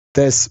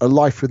there's a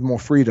life with more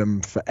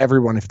freedom for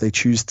everyone if they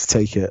choose to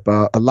take it.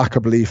 But a lack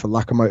of belief, a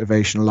lack of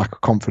motivation, a lack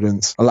of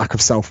confidence, a lack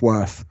of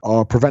self-worth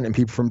are preventing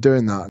people from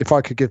doing that. If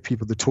I could give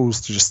people the tools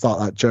to just start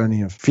that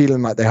journey of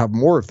feeling like they have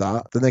more of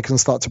that, then they can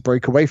start to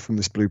break away from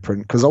this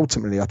blueprint, because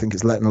ultimately I think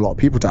it's letting a lot of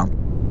people down.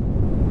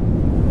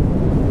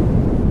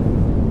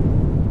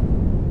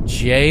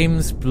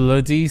 James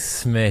Bloody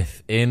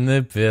Smith in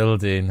the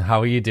building.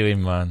 How are you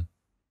doing, man?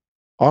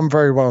 I'm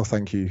very well,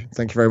 thank you.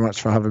 Thank you very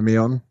much for having me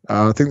on.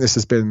 I think this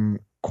has been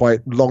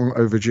quite long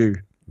overdue.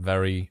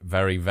 Very,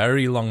 very,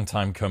 very long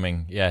time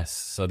coming. Yes.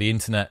 So the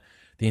internet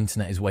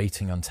is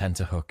waiting on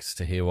tenterhooks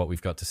to hear what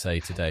we've got to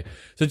say today.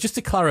 So just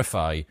to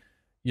clarify,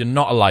 you're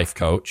not a life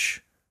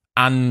coach,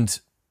 and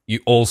you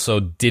also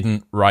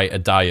didn't write a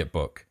diet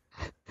book.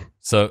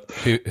 So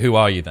who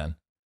are you then?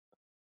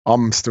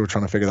 I'm still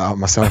trying to figure that out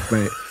myself,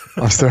 mate.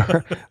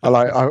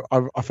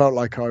 I felt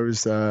like I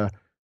was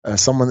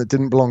someone that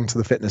didn't belong to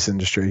the fitness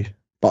industry,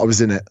 but I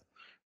was in it.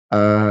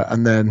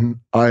 And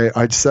then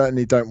I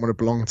certainly don't want to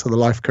belong to the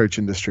life coach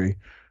industry,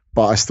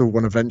 but I still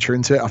want to venture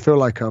into it. I feel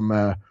like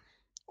I'm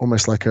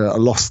almost like a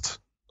lost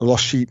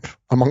sheep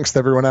amongst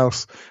everyone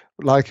else.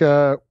 Like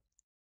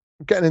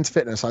getting into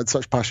fitness, I had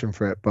such passion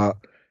for it, but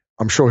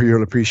I'm sure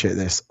you'll appreciate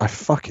this. I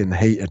fucking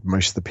hated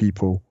most of the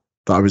people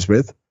that I was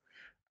with.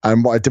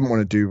 And what I didn't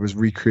want to do was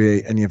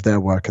recreate any of their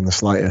work in the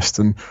slightest.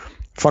 And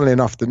funnily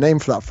enough, the name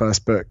for that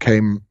first book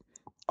came,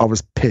 I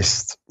was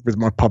pissed with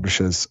my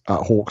publishers at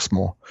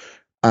Hawksmoor.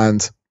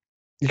 And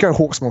you go to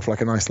Hawksmoor for like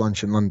a nice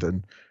lunch in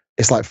London.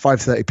 It's like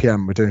 5:30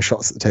 p.m. We're doing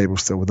shots at the table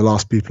still with the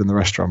last people in the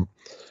restaurant.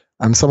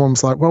 And someone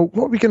was like, well,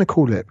 what are we going to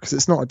call it? Because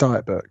it's not a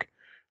diet book.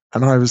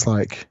 And I was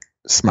like,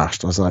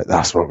 smashed. I was like,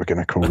 that's what we're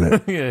going to call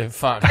it. Yeah,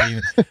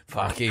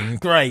 fucking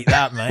great,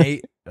 that,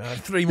 mate.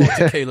 3 more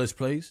tequilas,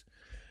 please.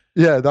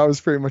 Yeah, that was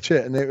pretty much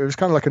it. And it was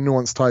kind of like a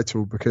nuanced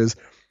title, because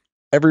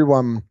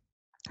everyone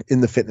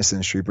in the fitness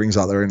industry brings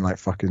out their own like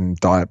fucking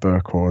diet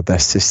book or their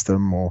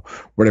system or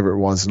whatever it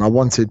was. And I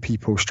wanted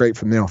people straight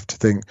from the off to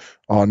think,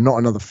 oh, not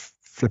another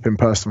flipping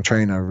personal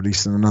trainer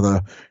releasing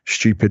another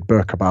stupid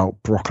book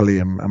about broccoli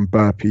and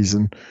burpees.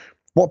 And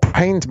what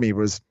pained me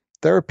was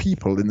there are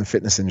people in the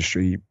fitness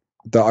industry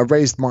that I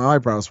raised my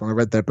eyebrows when I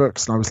read their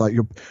books, and I was like,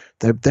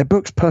 their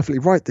book's perfectly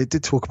right. They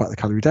did talk about the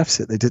calorie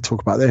deficit. They did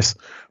talk about this,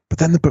 but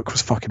then the book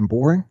was fucking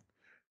boring.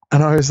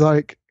 And I was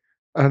like,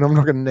 and I'm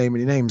not going to name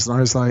any names. And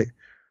I was like,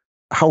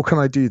 how can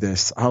I do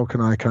this? How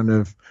can I kind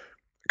of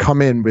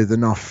come in with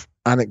enough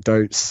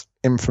anecdotes,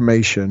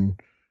 information,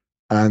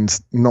 and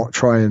not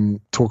try and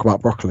talk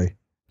about broccoli?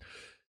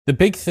 The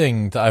big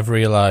thing that I've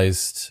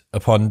realized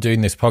upon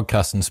doing this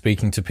podcast and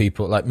speaking to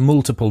people like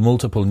multiple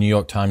New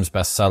York Times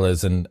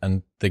bestsellers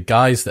and the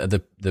guys that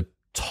are the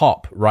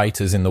top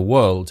writers in the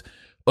world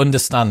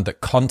understand that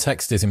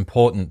context is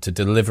important to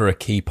deliver a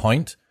key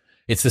point.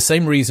 It's the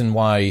same reason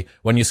why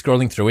when you're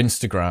scrolling through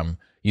Instagram,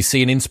 you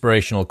see an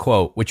inspirational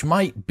quote, which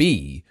might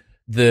be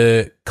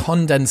the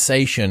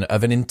condensation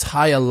of an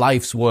entire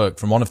life's work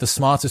from one of the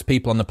smartest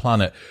people on the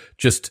planet,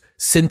 just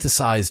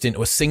synthesized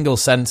into a single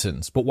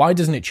sentence. But why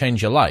doesn't it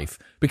change your life?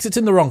 Because it's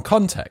in the wrong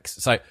context.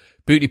 It's like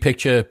booty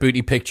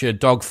picture,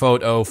 dog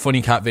photo,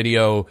 funny cat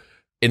video,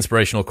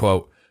 inspirational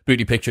quote,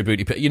 booty picture.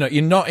 You know,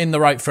 you're not in the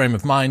right frame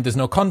of mind. There's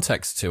no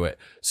context to it.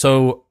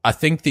 So I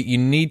think that you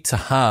need to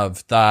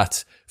have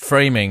that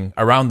framing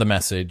around the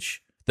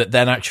message that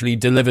then actually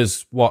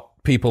delivers what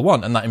people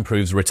want, and that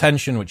improves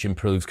retention, which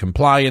improves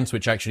compliance,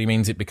 which actually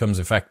means it becomes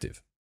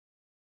effective.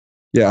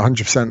 Yeah,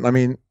 100%. I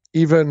mean,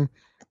 even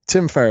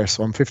Tim Ferriss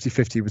on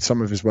 50/50 with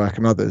some of his work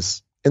and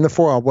others, in the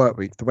 4-hour work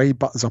week, the way he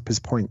butters up his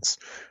points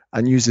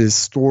and uses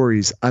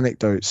stories,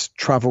 anecdotes,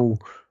 travel,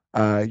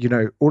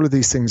 all of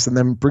these things, and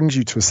then brings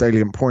you to a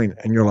salient point,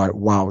 and you're like,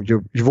 wow,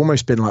 you've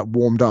almost been like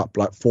warmed up,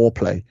 like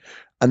foreplay.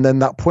 And then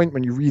that point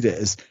when you read it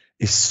is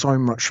so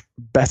much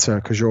better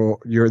because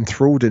you're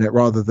enthralled in it,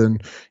 rather than,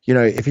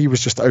 if he was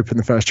just to open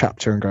the first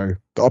chapter and go,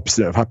 the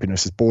opposite of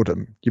happiness is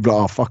boredom, you'd be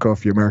like, oh, fuck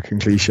off, you American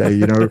cliche,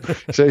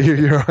 So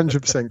you're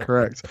 100%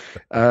 correct.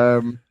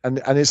 And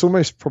it's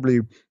almost probably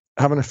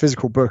having a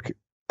physical book.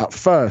 At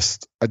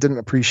first, I didn't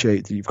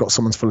appreciate that you've got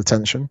someone's full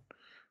attention,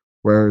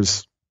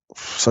 whereas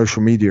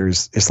social media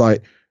it's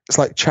like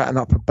chatting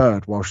up a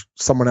bird while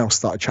someone else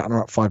started chatting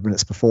her up 5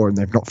 minutes before and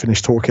they've not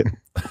finished talking.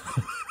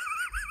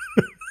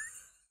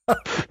 Yeah,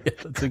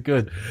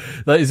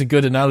 that is a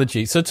good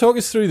analogy. So talk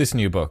us through this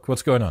new book.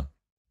 What's going on?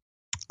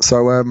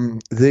 So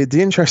the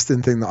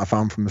interesting thing that I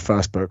found from the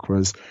first book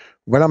was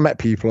when I met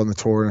people on the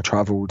tour and I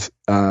traveled,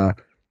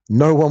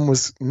 no one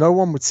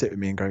would sit with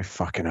me and go,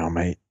 fucking hell,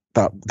 mate,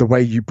 that the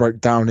way you broke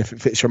down if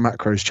it fits your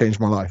macros changed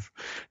my life.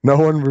 No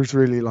one was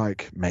really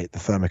like, mate, the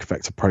thermic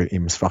effect of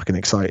protein was fucking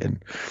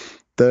exciting.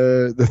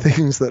 The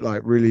things that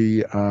like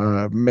really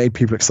made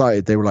people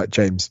excited, they were like,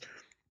 James,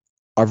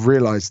 I've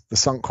realized the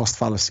sunk cost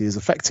fallacy is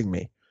affecting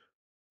me.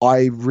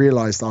 I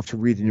realized after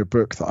reading your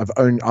book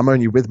that I'm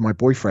only with my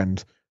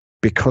boyfriend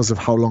because of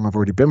how long I've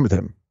already been with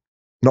him,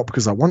 not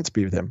because I want to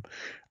be with him.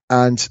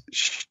 And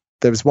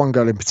there was one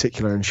girl in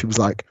particular, and she was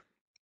like,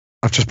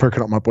 I've just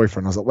broken up with my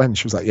boyfriend. I was like, when?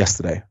 She was like,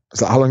 yesterday. I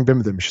was like, how long have you been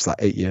with him? She's like,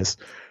 8 years.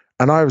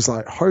 And I was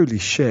like, holy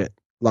shit.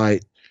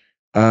 Like,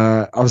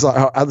 I was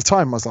like, at the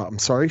time, I was like, I'm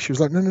sorry. She was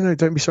like, no,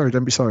 don't be sorry.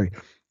 Don't be sorry.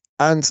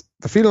 And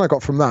the feeling I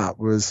got from that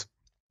was,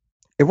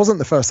 it wasn't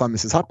the first time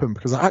this has happened,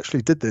 because I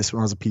actually did this when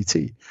I was a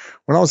PT.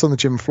 When I was on the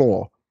gym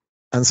floor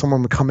and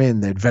someone would come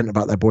in, they'd vent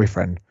about their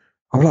boyfriend.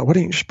 I'm like, why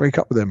don't you just break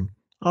up with him?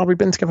 Oh, we've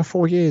been together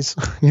 4 years,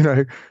 you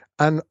know?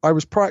 And I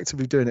was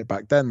proactively doing it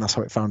back then. That's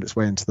how it found its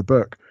way into the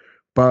book.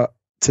 But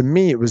to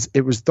me, it was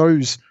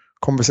those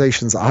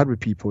conversations that I had with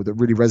people that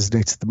really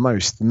resonated the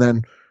most. And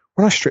then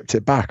when I stripped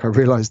it back, I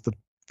realized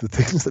the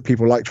things that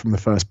people liked from the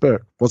first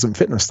book wasn't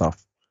fitness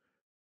stuff.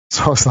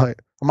 So I was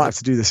like, I might have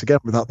to do this again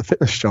without the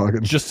fitness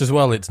jargon. Just as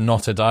well, it's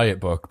not a diet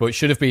book, but it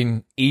should have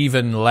been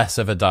even less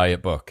of a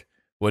diet book.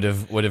 Would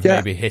have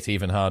maybe hit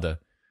even harder.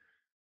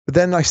 But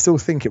then I still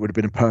think it would have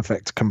been a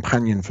perfect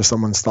companion for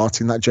someone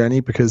starting that journey,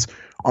 because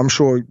I'm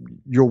sure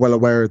you're well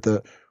aware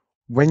that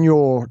when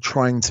you're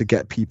trying to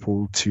get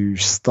people to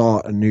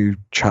start a new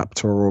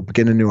chapter or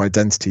begin a new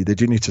identity, they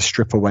do need to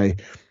strip away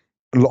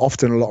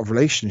often a lot of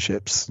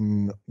relationships.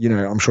 And, you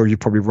know, I'm sure you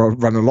probably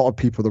run a lot of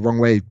people the wrong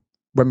way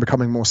when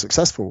becoming more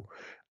successful.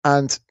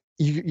 And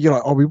you're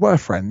like, oh, we were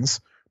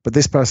friends, but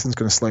this person's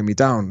going to slow me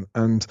down.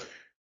 And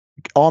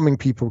arming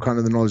people kind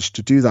of the knowledge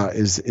to do that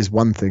is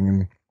one thing.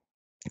 And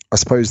I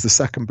suppose the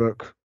second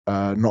book,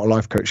 Not a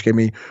Life Coach, gave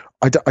me,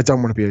 I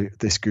don't want to be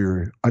this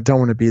guru. I don't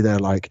want to be there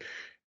like,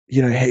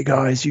 you know, hey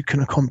guys, you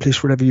can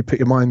accomplish whatever you put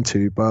your mind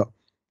to. But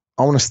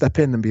I want to step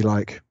in and be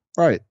like,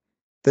 right,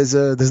 there's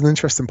an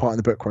interesting part in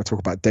the book where I talk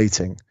about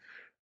dating.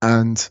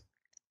 And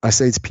I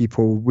say to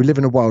people, we live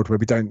in a world where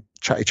we don't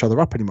chat each other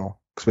up anymore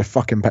because we're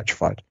fucking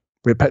petrified.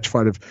 We're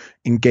petrified of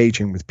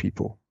engaging with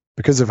people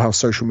because of how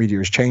social media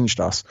has changed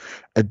us.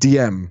 A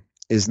DM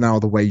is now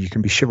the way you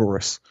can be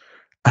chivalrous.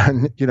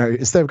 And, you know,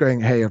 instead of going,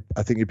 hey,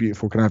 I think you're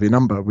beautiful, can I have your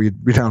number? We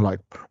now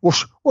like,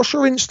 what's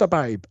your Insta,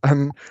 babe?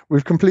 And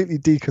we've completely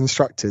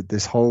deconstructed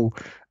this whole,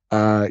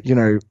 you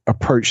know,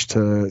 approach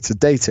to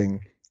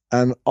dating.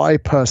 And I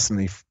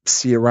personally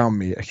see around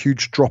me a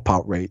huge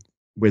dropout rate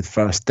with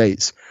first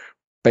dates,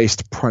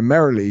 based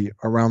primarily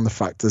around the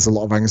fact there's a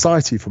lot of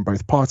anxiety from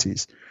both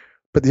parties.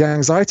 But the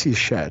anxiety is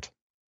shared.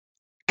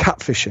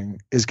 Catfishing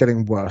is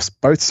getting worse,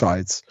 both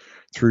sides,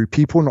 through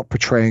people not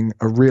portraying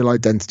a real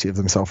identity of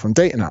themselves on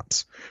dating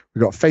apps.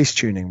 We've got face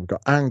tuning, we've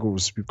got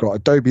angles, we've got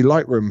Adobe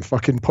Lightroom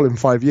fucking pulling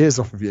 5 years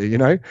off of you, you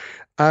know?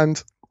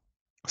 And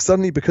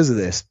suddenly, because of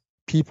this,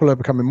 people are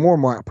becoming more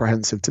and more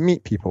apprehensive to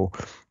meet people.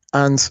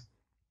 And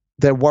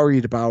they're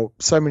worried about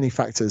so many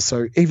factors.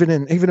 So even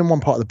in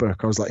one part of the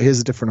book, I was like, here's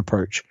a different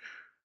approach.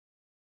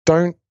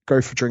 Don't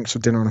go for drinks or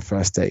dinner on a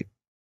first date.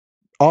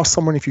 Ask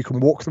someone if you can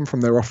walk them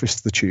from their office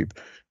to the tube.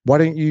 Why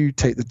don't you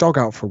take the dog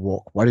out for a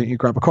walk? Why don't you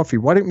grab a coffee?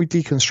 Why don't we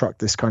deconstruct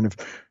this kind of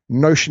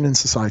notion in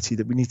society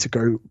that we need to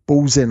go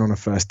balls in on a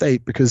first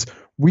date? Because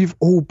we've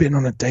all been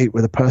on a date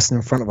with a person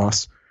in front of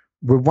us.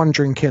 We're one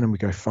drink in and we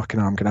go, fucking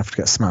hell, I'm going to have to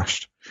get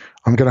smashed.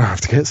 I'm going to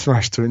have to get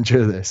smashed to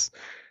endure this.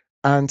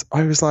 And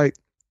I was like,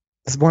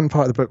 there's one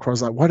part of the book where I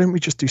was like, why don't we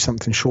just do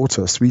something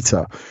shorter,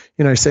 sweeter?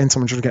 You know, saying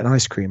someone should get an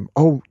ice cream.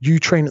 Oh, you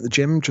train at the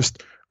gym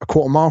just a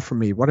quarter mile from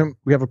me. Why don't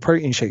we have a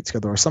protein shake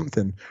together or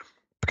something?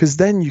 Because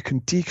then you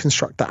can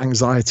deconstruct that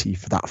anxiety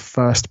for that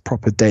first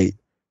proper date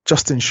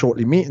just in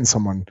shortly meeting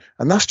someone.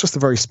 And that's just a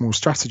very small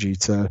strategy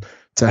to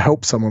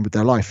help someone with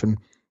their life. And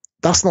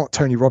that's not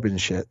Tony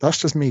Robbins shit. That's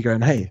just me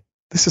going, hey,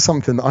 this is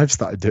something that I've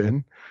started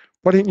doing.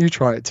 Why don't you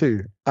try it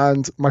too?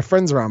 And my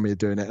friends around me are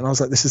doing it. And I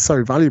was like, this is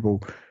so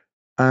valuable.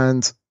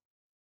 And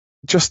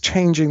just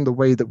changing the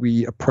way that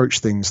we approach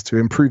things to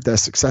improve their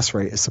success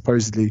rate is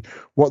supposedly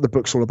what the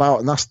book's all about.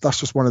 And that's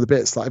just one of the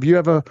bits. Like, have you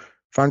ever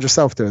found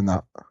yourself doing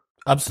that?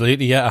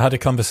 Absolutely, yeah. I had a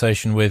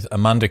conversation with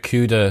Amanda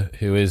Kuda,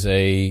 who is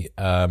a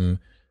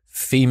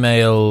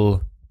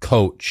female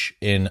coach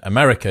in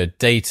America,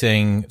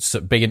 dating,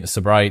 big into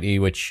sobriety,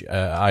 which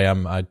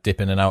I dip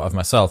in and out of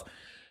myself.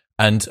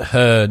 And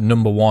her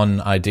number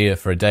one idea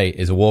for a date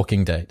is a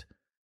walking date.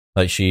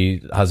 Like,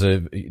 she has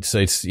so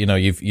it's, you know,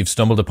 you've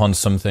stumbled upon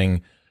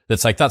something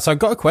that's like that. So I've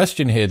got a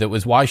question here that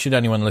was, why should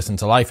anyone listen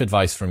to life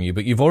advice from you?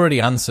 But you've already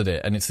answered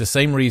it. And it's the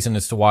same reason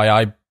as to why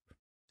I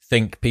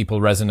think people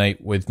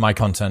resonate with my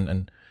content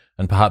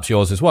and perhaps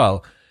yours as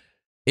well,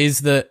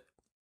 is that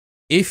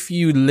if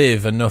you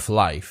live enough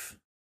life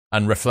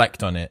and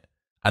reflect on it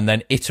and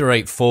then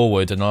iterate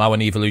forward and allow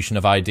an evolution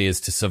of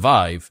ideas to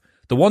survive,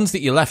 the ones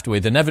that you're left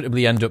with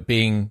inevitably end up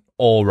being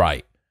all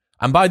right.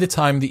 And by the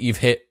time that you've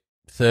hit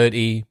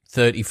 30,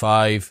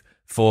 35,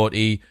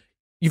 40,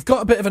 you've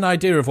got a bit of an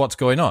idea of what's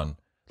going on.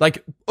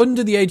 Like,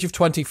 under the age of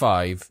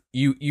 25,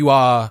 you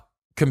are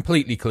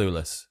completely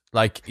clueless.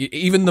 Like,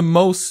 even the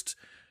most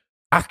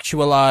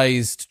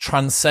actualized,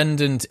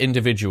 transcendent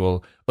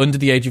individual under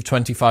the age of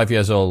 25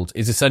 years old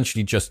is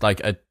essentially just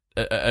like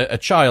a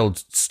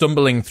child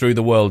stumbling through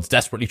the world,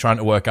 desperately trying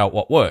to work out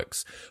what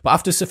works. But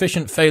after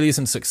sufficient failures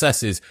and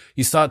successes,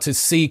 you start to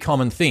see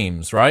common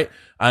themes, right?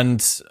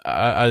 And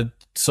I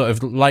sort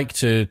of like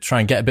to try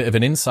and get a bit of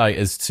an insight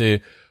as to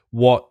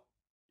what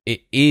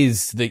it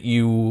is that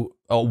you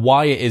or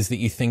why it is that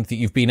you think that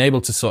you've been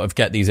able to sort of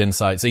get these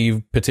insights. Are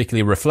you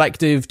particularly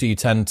reflective? Do you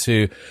tend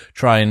to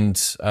try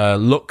and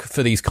look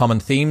for these common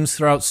themes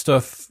throughout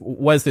stuff?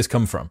 Where's this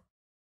come from?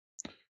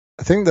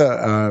 I think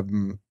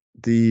that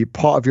the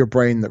part of your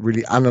brain that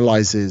really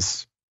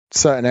analyzes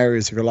certain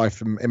areas of your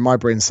life, in my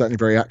brain, is certainly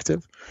very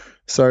active.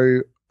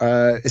 So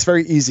it's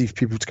very easy for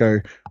people to go,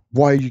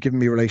 why are you giving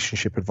me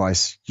relationship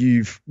advice?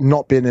 You've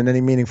not been in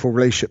any meaningful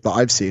relationship that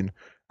I've seen.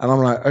 And I'm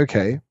like,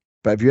 okay,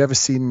 but have you ever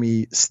seen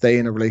me stay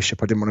in a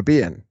relationship I didn't want to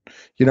be in?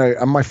 You know,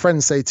 and my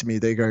friends say to me,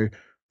 they go,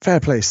 fair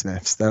play,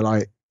 Smiths. They're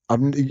like,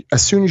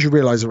 as soon as you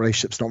realize a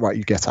relationship's not right,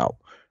 you get out.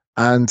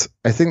 And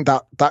I think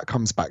that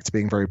comes back to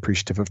being very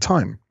appreciative of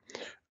time.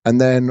 And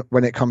then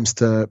when it comes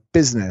to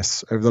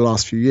business, over the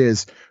last few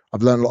years,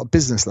 I've learned a lot of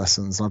business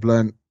lessons. I've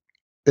learned,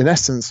 in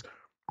essence,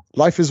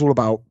 life is all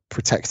about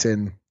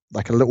protecting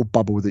like a little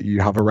bubble that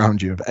you have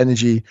around you of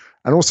energy.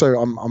 And also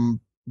I'm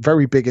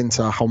very big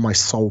into how my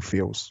soul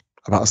feels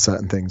about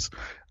certain things.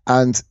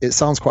 And it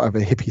sounds quite of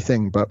a hippie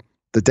thing, but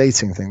the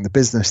dating thing, the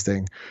business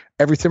thing,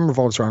 everything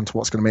revolves around to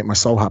what's going to make my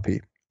soul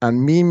happy.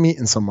 And me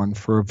meeting someone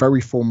for a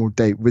very formal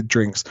date with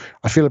drinks,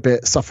 I feel a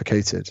bit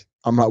suffocated.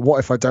 I'm like, what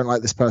if I don't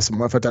like this person?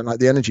 What if I don't like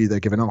the energy they're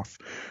giving off?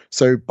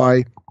 So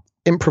by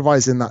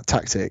improvising that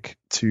tactic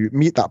to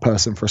meet that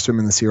person for a swim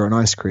in the sea or an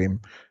ice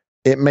cream,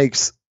 it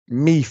makes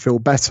me feel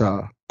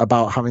better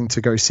about having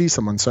to go see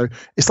someone. So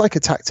it's like a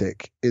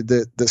tactic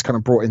that's kind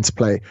of brought into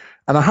play.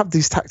 And I have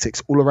these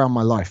tactics all around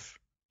my life,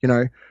 you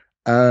know,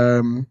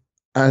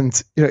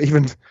 and you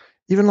know,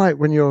 even like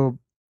when you're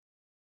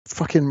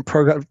fucking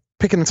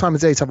picking a time of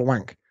day to have a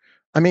wank.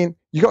 I mean,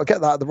 you got to get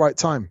that at the right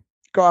time.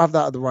 You got to have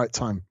that at the right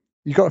time.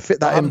 You got to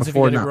fit that in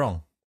before if you get it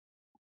wrong?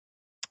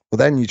 Well,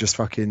 then you just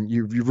fucking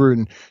you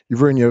ruin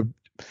your.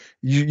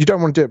 You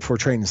don't want to do it before a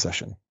training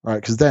session, right?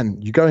 Because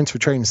then you go into a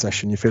training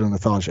session, you're feeling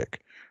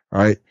lethargic,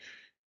 right?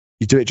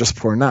 You do it just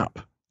before a nap,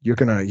 you're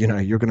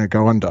gonna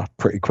go under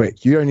pretty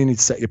quick. You only need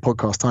to set your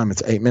podcast timer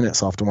to 8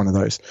 minutes after one of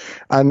those.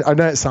 And I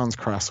know it sounds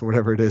crass or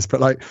whatever it is, but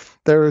like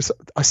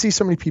I see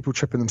so many people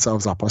tripping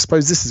themselves up. I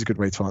suppose this is a good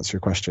way to answer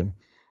your question.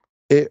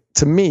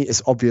 To me,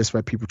 it's obvious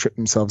where people trip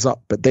themselves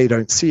up, but they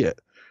don't see it.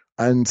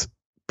 And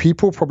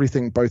people probably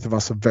think both of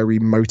us are very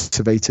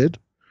motivated,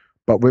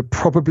 but we're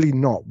probably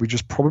not. We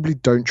just probably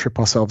don't trip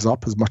ourselves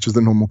up as much as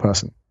the normal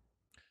person.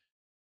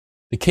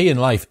 The key in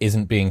life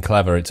isn't being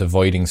clever, it's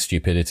avoiding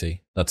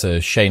stupidity. That's a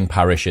Shane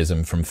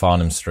Parrishism from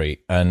Farnham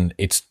Street, and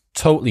it's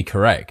totally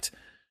correct.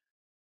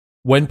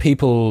 When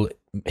people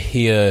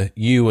hear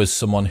you as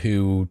someone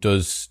who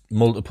does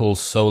multiple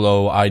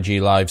solo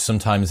IG lives,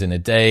 sometimes in a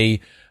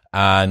day,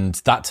 and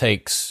that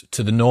takes,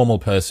 to the normal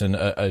person,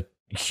 a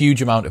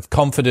huge amount of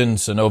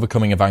confidence and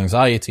overcoming of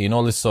anxiety and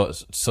all this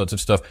sorts of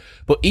stuff.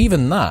 But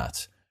even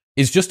that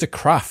is just a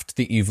craft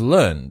that you've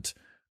learned.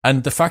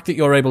 And the fact that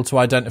you're able to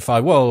identify,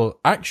 well,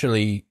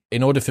 actually,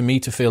 in order for me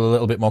to feel a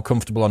little bit more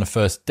comfortable on a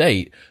first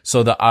date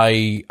so that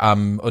I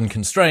am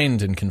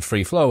unconstrained and can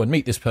free flow and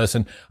meet this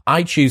person,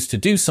 I choose to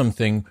do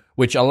something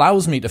which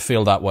allows me to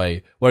feel that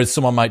way. Whereas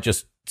someone might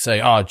just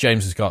say, oh,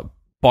 James has got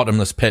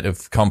bottomless pit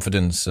of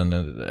confidence and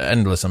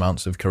endless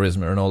amounts of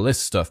charisma and all this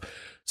stuff.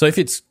 So if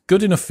it's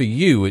good enough for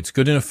you, it's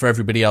good enough for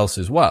everybody else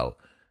as well.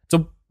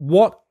 So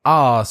what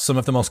are some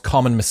of the most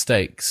common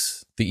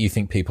mistakes that you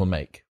think people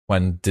make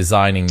when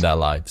designing their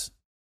lives?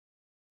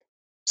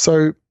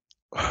 So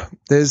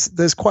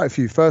there's quite a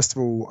few. First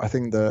of all, I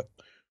think that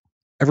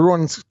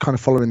everyone's kind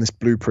of following this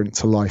blueprint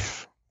to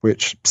life,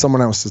 which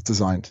someone else has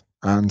designed.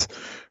 And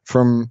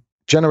from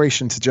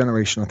generation to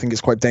generation, I think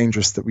it's quite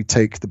dangerous that we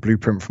take the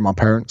blueprint from our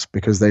parents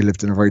because they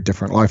lived in a very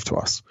different life to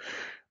us.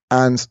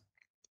 And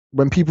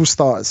when people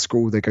start at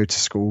school, they go to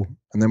school.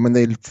 And then when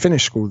they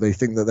finish school, they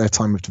think that their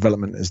time of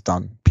development is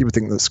done. People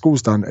think that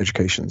school's done,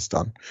 education's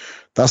done.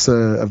 That's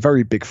a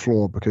very big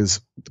flaw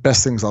because the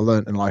best things I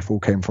learned in life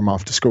all came from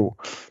after school.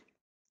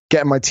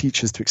 Getting my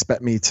teachers to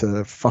expect me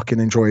to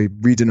fucking enjoy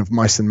reading of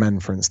Mice and Men,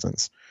 for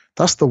instance.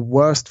 That's the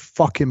worst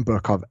fucking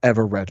book I've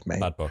ever read, mate.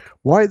 Bad book.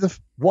 Why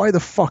the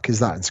fuck is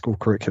that in school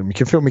curriculum? You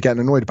can feel me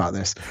getting annoyed about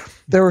this.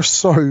 There are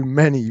so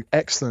many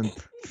excellent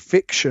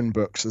fiction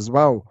books as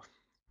well.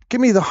 Give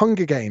me the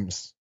Hunger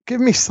Games.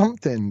 Give me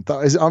something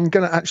that is. I'm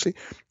gonna actually,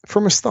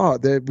 from a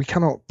start, we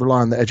cannot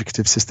rely on the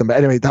educative system. But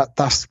anyway,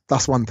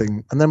 that's one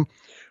thing. And then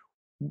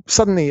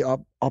suddenly,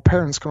 our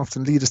parents can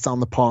often lead us down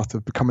the path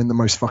of becoming the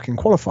most fucking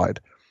qualified.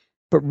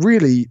 But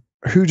really,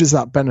 who does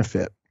that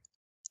benefit?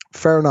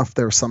 Fair enough,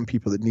 there are some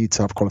people that need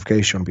to have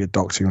qualification, you want to be a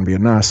doctor, you want to be a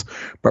nurse.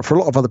 But for a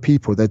lot of other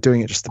people, they're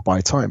doing it just to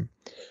buy time.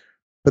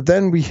 But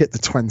then we hit the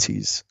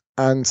 20s,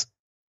 and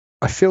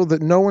I feel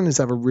that no one is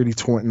ever really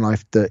taught in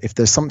life that if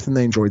there's something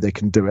they enjoy, they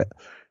can do it.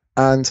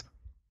 And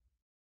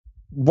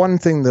one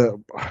thing that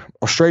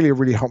Australia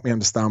really helped me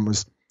understand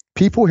was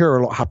people here are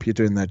a lot happier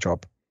doing their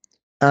job.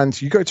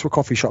 And you go to a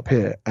coffee shop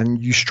here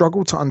and you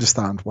struggle to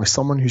understand why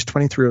someone who's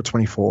 23 or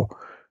 24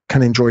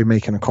 can enjoy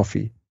making a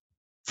coffee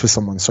for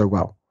someone so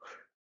well.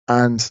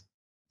 And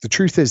the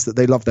truth is that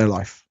they love their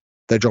life.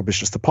 Their job is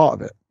just a part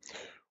of it.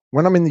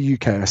 When I'm in the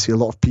UK, I see a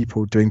lot of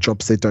people doing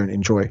jobs they don't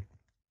enjoy.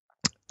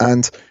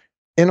 And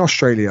in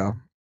Australia,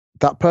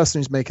 that person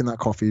who's making that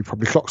coffee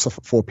probably clocks off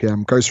at 4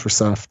 p.m., goes for a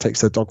surf,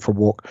 takes their dog for a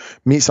walk,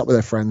 meets up with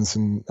their friends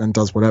and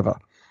does whatever.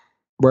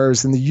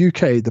 Whereas in the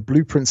UK, the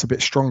blueprint's a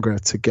bit stronger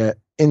to get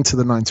into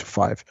the 9 to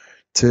 5,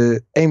 to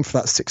aim for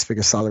that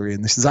 6-figure salary.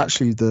 And this is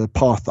actually the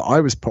path that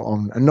I was put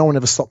on, and no one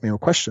ever stopped me or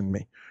questioned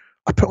me.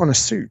 I put on a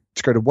suit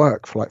to go to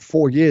work for like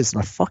 4 years,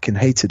 and I fucking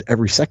hated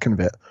every second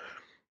of it.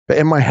 But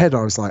in my head,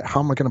 I was like,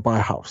 how am I going to buy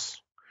a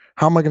house?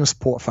 How am I going to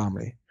support a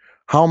family?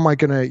 How am I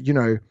going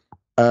to,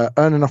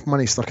 earn enough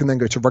money so I can then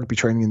go to rugby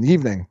training in the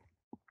evening?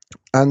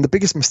 And the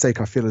biggest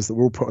mistake I feel is that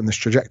we're all put on this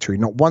trajectory.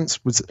 Not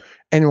once was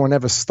anyone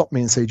ever stop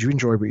me and say, do you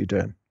enjoy what you're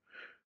doing?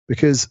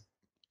 Because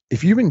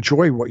if you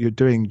enjoy what you're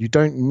doing, you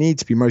don't need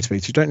to be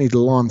motivated. You don't need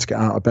alarm to get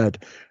out of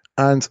bed.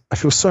 And I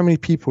feel so many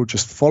people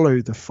just follow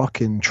the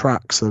fucking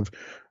tracks of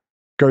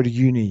go to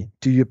uni,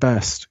 do your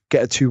best,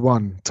 get a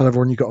 2-1, tell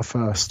everyone you got a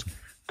first,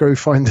 go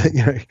find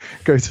it,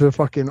 go to a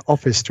fucking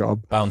office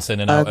job. Bounce in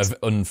and out of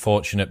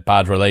unfortunate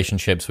bad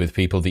relationships with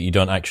people that you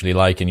don't actually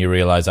like, and you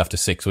realize after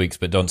 6 weeks,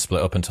 but don't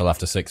split up until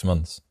after 6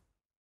 months.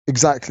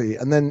 Exactly.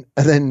 And then,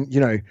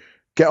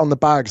 get on the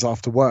bags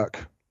after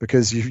work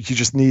because you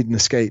just need an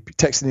escape.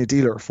 You're texting your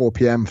dealer at 4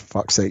 p.m, for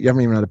fuck's sake. You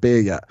haven't even had a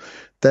beer yet.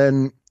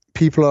 Then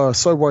people are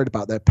so worried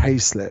about their pay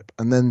slip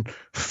and then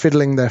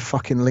fiddling their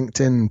fucking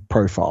LinkedIn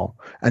profile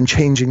and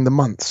changing the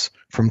months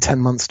from 10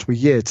 months to a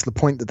year to the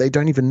point that they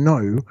don't even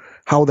know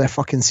how their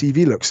fucking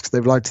CV looks because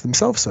they've lied to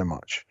themselves so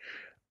much.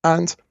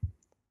 And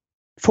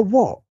for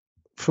what?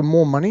 For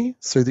more money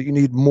so that you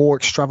need more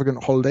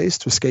extravagant holidays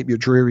to escape your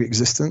dreary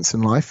existence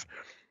in life?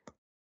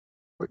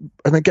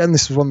 And again,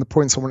 this is one of the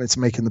points I wanted to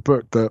make in the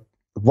book, that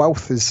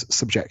wealth is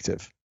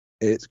subjective.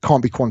 It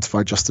can't be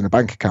quantified just in a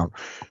bank account.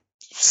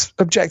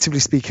 Objectively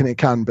speaking, it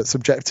can, but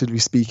subjectively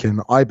speaking,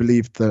 I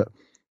believe that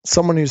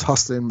someone who's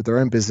hustling with their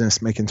own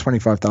business, making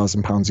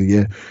 £25,000 a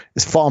year,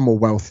 is far more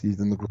wealthy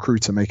than the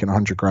recruiter making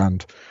 100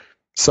 grand.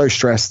 So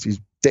stressed, his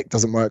dick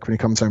doesn't work when he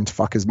comes home to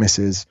fuck his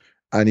missus,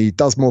 and he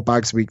does more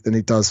bags a week than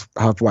he does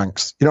have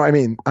wanks. You know what I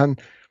mean?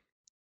 And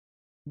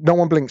no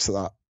one blinks at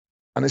that.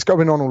 And it's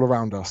going on all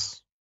around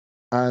us.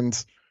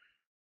 And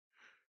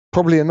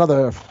probably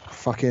another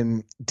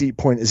fucking deep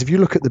point is if you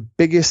look at the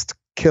biggest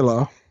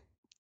killer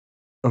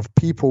of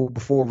people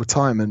before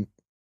retirement,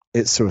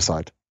 it's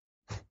suicide,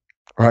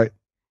 right?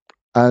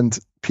 And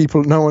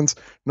people, no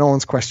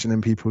one's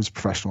questioning people's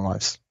professional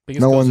lives.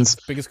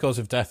 Biggest cause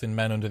of death in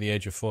men under the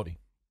age of 40.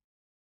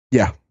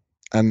 Yeah,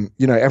 and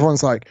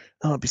everyone's like,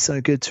 oh, it'd be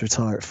so good to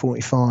retire at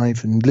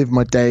 45 and live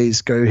my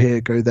days, go here,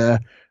 go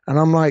there, and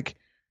I'm like,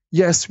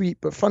 yeah, sweet,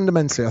 but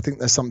fundamentally, I think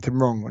there's something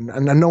wrong,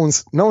 and no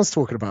one's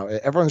talking about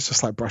it. Everyone's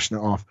just like brushing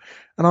it off,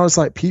 and I was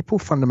like, people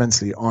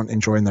fundamentally aren't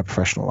enjoying their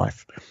professional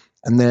life.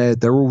 And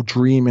they're all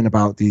dreaming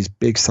about these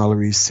big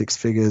salaries, 6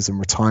 figures and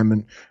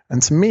retirement.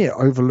 And to me, it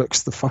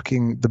overlooks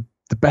the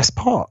best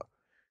part.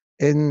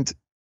 And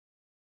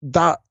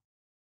that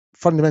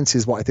fundamentally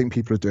is what I think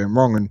people are doing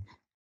wrong. And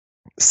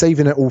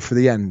saving it all for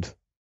the end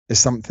is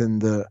something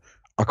that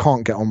I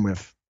can't get on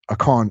with. I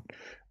can't.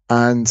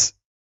 And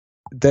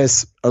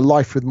there's a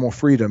life with more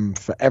freedom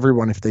for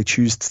everyone if they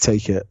choose to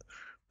take it.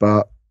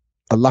 But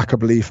a lack of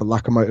belief, a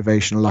lack of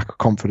motivation, a lack of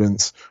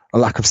confidence, a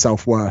lack of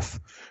self-worth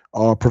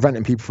are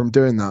preventing people from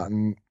doing that.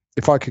 And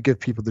if I could give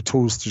people the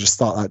tools to just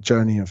start that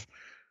journey of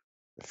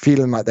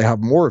feeling like they have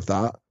more of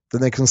that,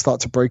 then they can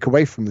start to break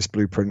away from this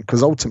blueprint,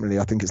 because ultimately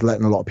I think it's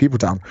letting a lot of people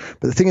down.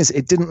 But the thing is,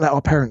 it didn't let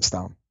our parents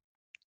down.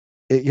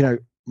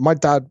 My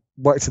dad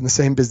worked in the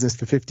same business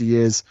for 50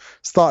 years,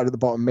 started at the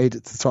bottom, made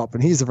it to the top,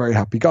 and he's a very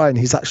happy guy, and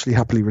he's actually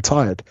happily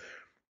retired.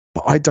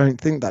 But I don't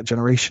think that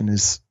generation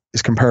is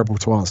comparable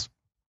to ours.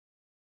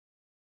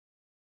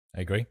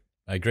 I agree.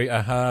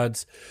 I had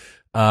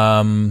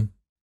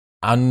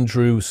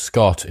Andrew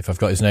Scott, if I've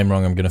got his name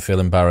wrong, I'm going to feel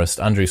embarrassed.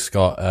 Andrew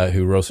Scott,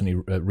 who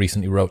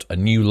recently wrote A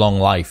New Long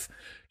Life,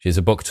 which is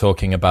a book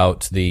talking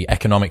about the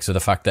economics of the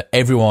fact that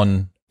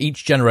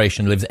each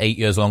generation lives 8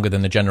 years longer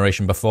than the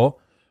generation before.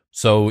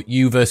 So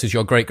you versus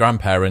your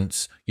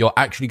great-grandparents, you're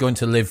actually going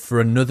to live for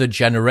another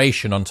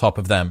generation on top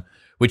of them,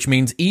 which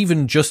means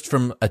even just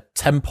from a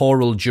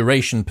temporal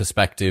duration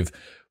perspective,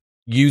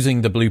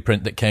 using the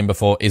blueprint that came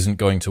before isn't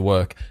going to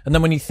work. And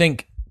then when you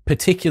think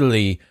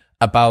particularly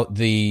about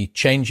the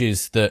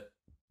changes that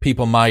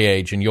people my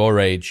age and your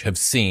age have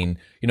seen,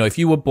 if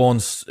you were born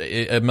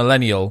a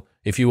millennial,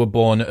 if you were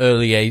born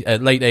late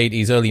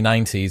 80s, early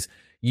 90s,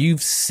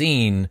 you've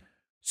seen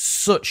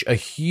such a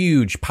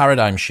huge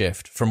paradigm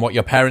shift from what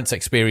your parents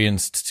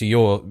experienced to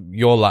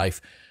your life.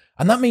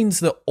 And that means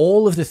that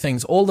all of the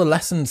things, all the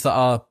lessons that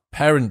our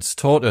parents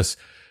taught us,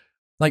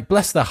 like,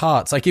 bless their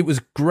hearts, like, it was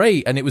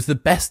great and it was the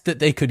best that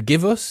they could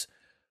give us.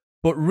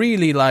 But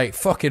really, like,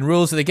 fucking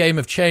rules of the game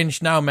have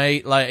changed now,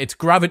 mate. Like, it's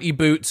gravity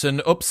boots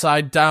and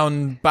upside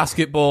down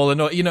basketball, and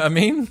you know what I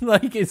mean?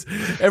 Like,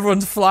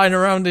 everyone's flying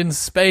around in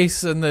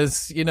space, and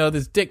there's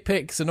dick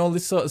pics and all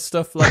this sort of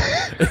stuff. Like,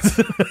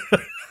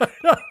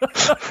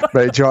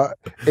 Mate,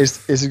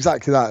 it's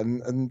exactly that.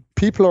 And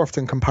people are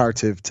often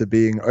comparative to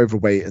being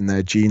overweight and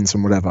their genes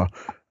and whatever.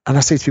 And I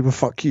say to people,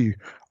 fuck you.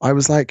 I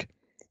was like,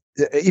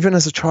 even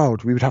as a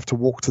child, we would have to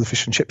walk to the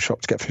fish and chip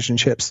shop to get fish and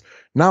chips.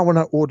 Now, when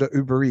I order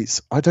Uber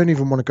Eats, I don't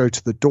even want to go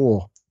to the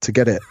door to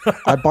get it.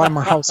 I buy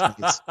my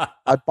housemates.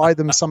 I buy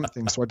them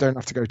something so I don't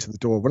have to go to the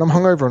door. When I'm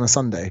hungover on a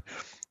Sunday,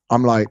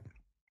 I'm like,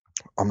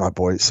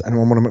 boys,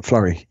 anyone want a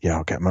McFlurry? Yeah,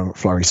 I'll get my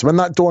McFlurry. So when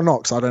that door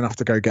knocks, I don't have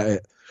to go get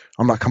it.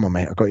 I'm like, come on,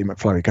 mate, I got you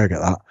McFlurry, go get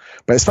that.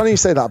 But it's funny you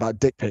say that about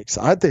dick pics.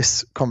 I had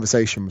this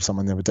conversation with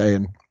someone the other day,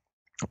 and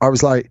I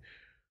was like,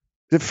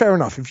 fair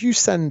enough. If you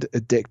send a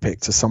dick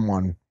pic to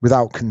someone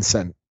without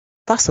consent,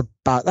 that's a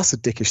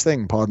dickish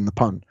thing, pardon the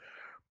pun.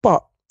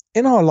 But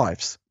in our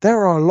lives,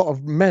 there are a lot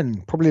of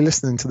men probably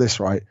listening to this,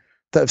 right,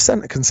 that have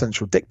sent a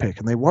consensual dick pic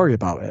and they worry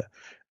about it.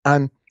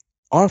 And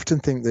I often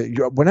think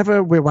that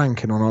whenever we're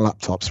wanking on our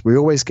laptops, we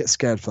always get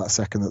scared for that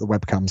second that the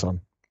webcam's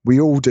on. We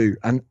all do.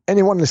 And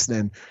anyone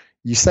listening,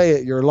 you say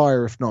it, you're a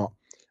liar if not.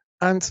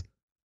 And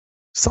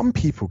some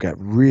people get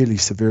really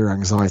severe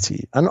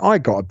anxiety. And I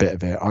got a bit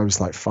of it. I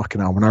was like, fucking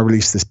hell, when I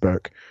released this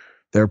book,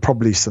 there are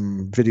probably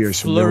some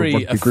videos from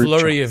a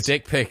flurry of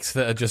dick pics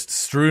that are just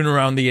strewn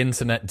around the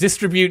internet,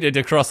 distributed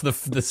across the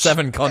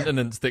 7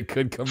 continents that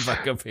could come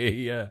back up here,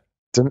 yeah.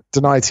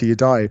 Deny till you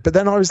die. But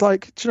then I was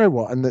like, do you know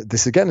what? And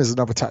this again is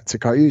another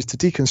tactic I use to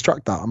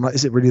deconstruct that. I'm like,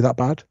 is it really that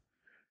bad?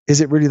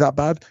 Is it really that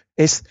bad?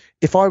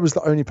 If I was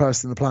the only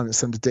person on the planet to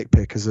send a dick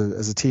pic as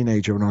a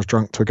teenager when I was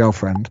drunk to a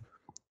girlfriend,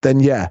 then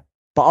yeah,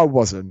 but I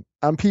wasn't.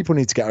 And people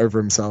need to get over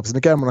themselves. And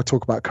again, when I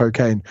talk about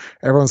cocaine,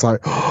 everyone's like,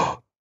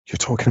 oh, you're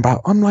talking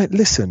about, I'm like,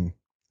 listen,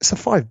 it's a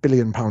 £5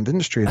 billion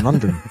industry in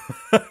London.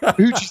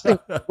 Who do you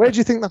think? Where do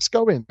you think that's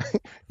going?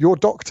 Your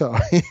doctor,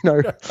 you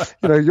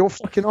know, your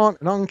fucking aunt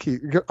and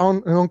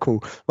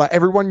uncle, like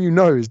everyone you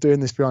know is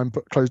doing this behind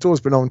closed doors,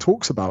 but no one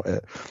talks about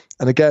it.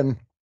 And again,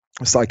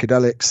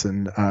 psychedelics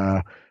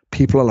and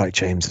people are like,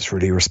 James, it's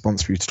really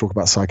irresponsible for you to talk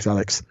about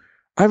psychedelics.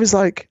 I was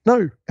like,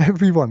 no,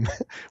 everyone.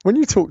 When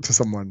you talk to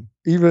someone,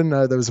 even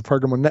there was a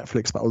program on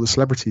Netflix about all the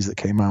celebrities that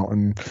came out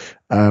and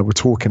were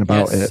talking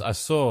about it. I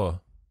saw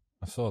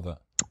that.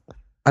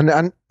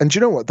 And do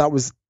you know what? That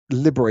was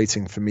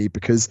liberating for me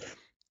because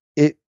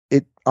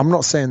I'm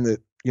not saying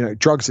that, you know,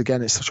 drugs,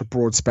 again, it's such a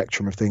broad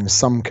spectrum of things.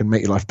 Some can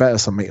make your life better,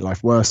 some make your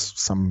life worse,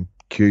 some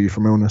cure you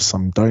from illness,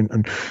 some don't.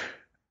 And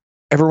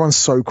everyone's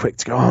so quick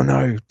to go, oh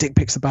no, dick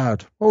pics are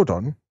bad. Hold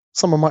on.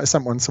 Someone might have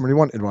sent one, somebody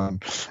wanted one.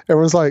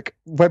 Everyone's like,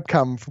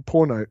 webcam for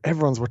porno.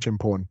 Everyone's watching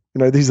porn. You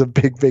know, these are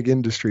big, big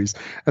industries.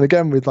 And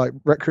again, with like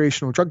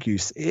recreational drug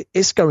use,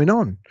 it's going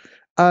on.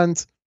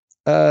 And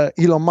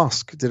Elon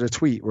Musk did a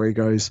tweet where he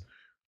goes,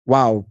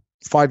 wow,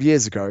 5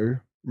 years ago,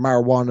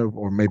 marijuana,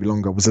 or maybe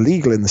longer, was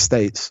illegal in the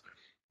States,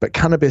 but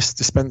cannabis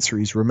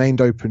dispensaries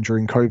remained open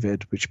during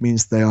COVID, which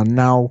means they are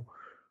now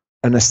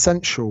an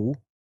essential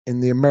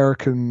in the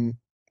American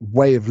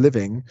way of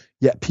living,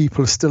 yet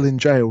people are still in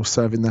jail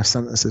serving their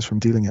sentences from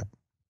dealing it.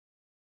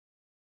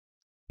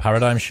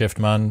 Paradigm shift,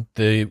 man.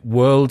 The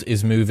world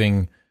is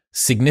moving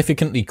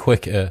significantly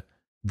quicker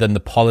than the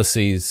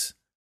policies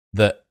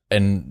that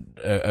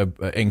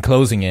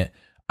enclosing it.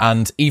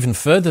 And even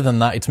further than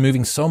that, it's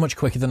moving so much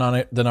quicker than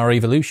our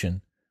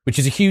evolution, which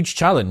is a huge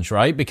challenge,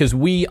 right? Because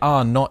we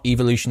are not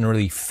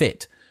evolutionarily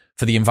fit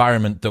for the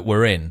environment that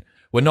we're in.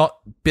 We're not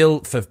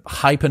built for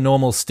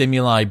hypernormal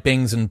stimuli,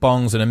 bings and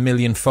bongs and a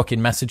million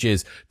fucking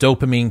messages,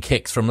 dopamine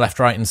kicks from left,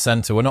 right and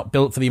center. We're not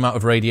built for the amount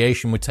of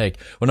radiation we take.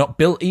 We're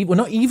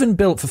not even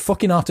built for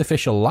fucking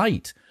artificial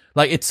light.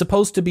 Like, it's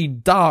supposed to be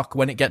dark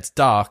when it gets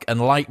dark and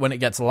light when it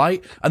gets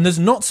light. And there's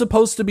not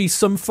supposed to be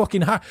some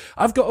fucking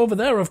I've got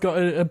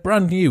a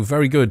brand new,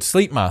 very good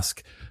sleep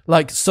mask.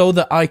 Like, so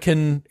that I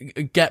can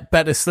get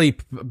better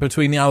sleep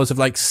between the hours of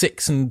like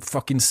 6 and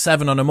fucking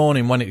 7 on a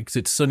morning when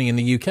it's sunny in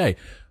the UK.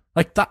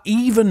 Like that,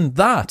 even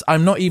that,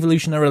 I'm not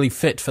evolutionarily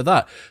fit for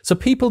that. So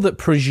people that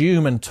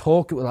presume and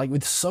talk like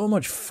with so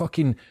much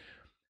fucking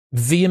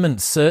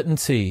vehement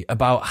certainty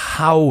about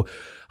how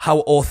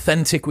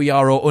authentic we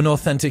are or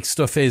unauthentic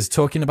stuff is,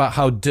 talking about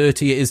how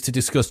dirty it is to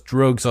discuss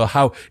drugs or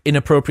how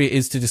inappropriate it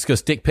is to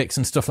discuss dick pics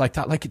and stuff like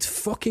that. Like, it's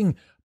fucking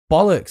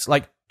bollocks.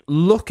 Like,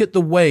 look at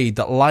the way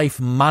that life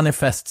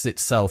manifests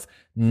itself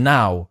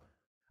now.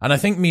 And I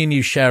think me and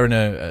you share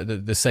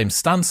the same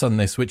stance on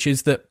this, which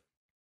is that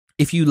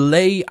if you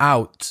lay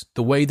out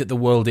the way that the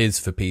world is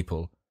for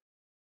people,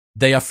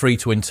 they are free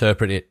to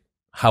interpret it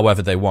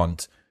however they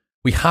want.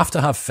 We have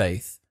to have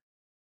faith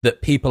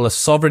that people are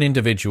sovereign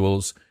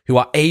individuals who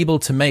are able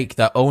to make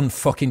their own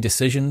fucking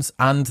decisions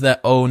and their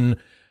own,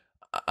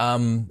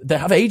 they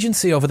have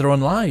agency over their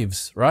own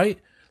lives, right?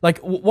 Like,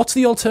 what's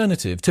the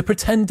alternative? To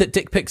pretend that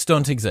dick pics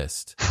don't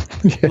exist?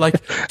 Yeah,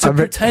 like, to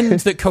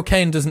pretend that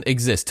cocaine doesn't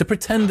exist? To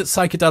pretend that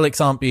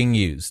psychedelics aren't being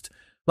used?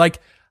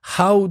 Like,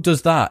 how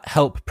does that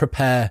help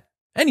prepare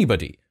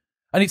anybody?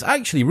 And it's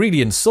actually really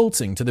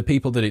insulting to the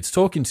people that it's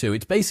talking to.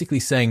 It's basically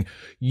saying,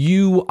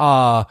 you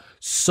are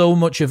so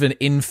much of an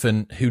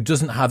infant who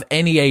doesn't have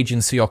any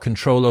agency or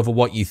control over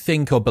what you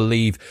think or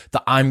believe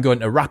that I'm going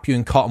to wrap you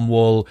in cotton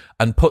wool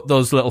and put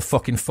those little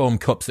fucking foam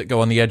cups that go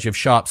on the edge of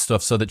sharp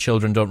stuff so that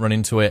children don't run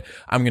into it.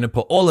 I'm going to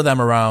put all of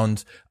them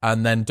around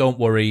and then don't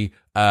worry,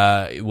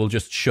 we'll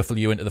just shuffle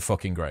you into the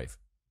fucking grave.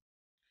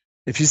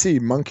 If you see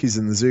monkeys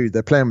in the zoo,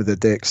 they're playing with their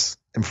dicks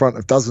in front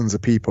of dozens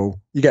of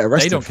people. You get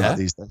arrested for that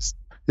these days.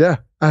 Yeah,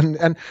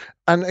 and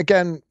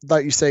again,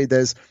 like you say,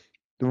 there's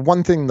the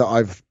one thing that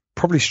I've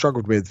probably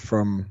struggled with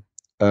from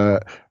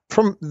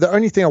the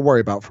only thing I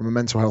worry about from a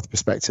mental health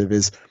perspective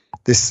is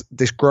this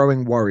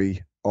growing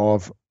worry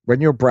of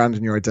when your brand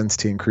and your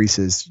identity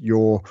increases,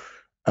 your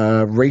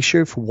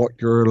ratio for what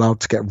you're allowed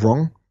to get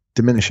wrong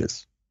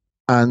diminishes.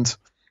 And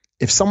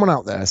if someone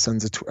out there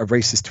sends a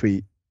racist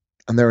tweet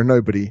and they're a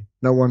nobody,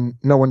 no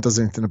one does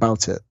anything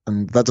about it,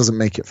 and that doesn't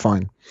make it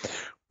fine.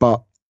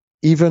 But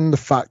even the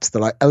fact that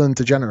like Ellen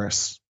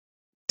DeGeneres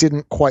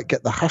didn't quite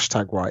get the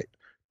hashtag right,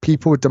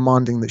 people were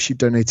demanding that she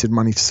donated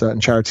money to certain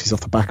charities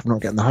off the back of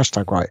not getting the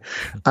hashtag right.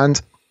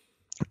 And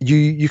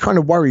you kind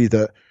of worry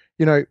that,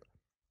 you know,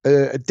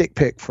 a dick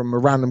pic from a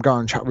random guy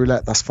on chat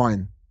roulette, that's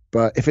fine.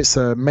 But if it's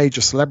a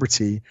major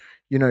celebrity,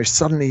 you know,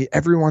 suddenly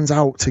everyone's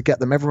out to get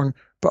them.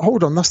 But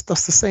hold on, that's the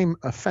same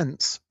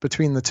offense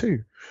between the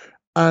two.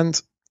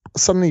 And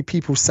suddenly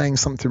people saying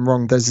something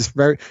wrong. It's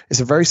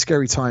a very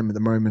scary time at the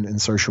moment in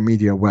social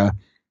media where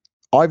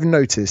I've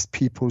noticed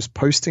people's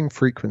posting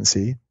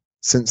frequency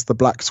since the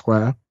black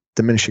square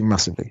diminishing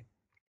massively,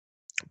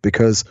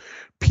 because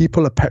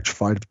people are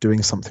petrified of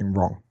doing something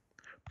wrong,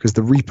 because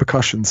the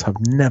repercussions have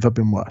never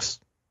been worse.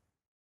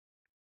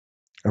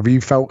 Have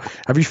you felt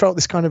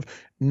this kind of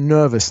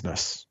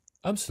nervousness?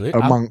 Absolutely.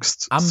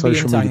 Amongst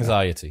social media?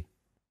 Anxiety.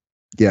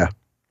 Yeah.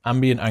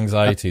 Ambient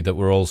anxiety that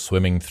we're all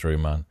swimming through,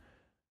 man.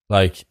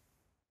 Like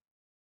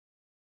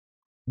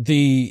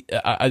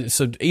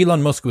so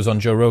Elon Musk was on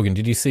Joe Rogan.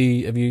 Did you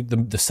see,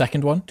 the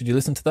second one? Did you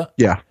listen to that?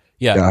 Yeah.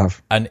 Yeah. I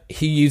have. And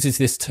he uses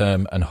this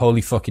term, and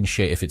holy fucking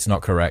shit if it's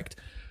not correct.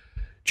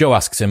 Joe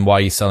asks him, why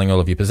are you selling all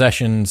of your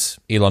possessions?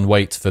 Elon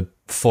waits for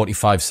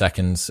 45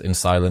 seconds in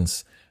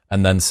silence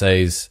and then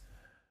says,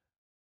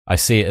 I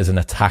see it as an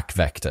attack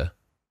vector.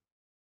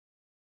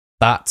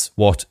 That's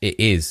what it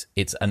is.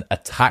 It's an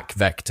attack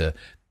vector.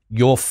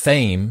 Your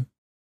fame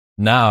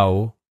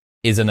now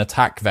is an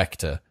attack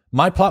vector.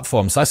 My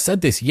platform, so I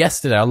said this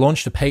yesterday, I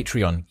launched a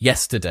Patreon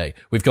yesterday.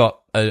 We've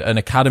got an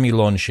academy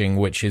launching,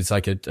 which is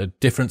like a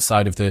different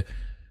side of the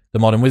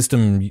Modern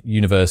Wisdom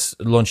universe,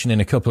 launching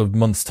in a couple of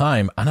months'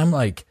 time. And I'm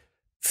like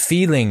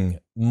feeling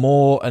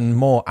more and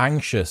more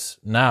anxious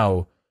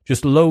now,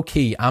 just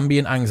low-key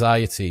ambient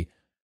anxiety.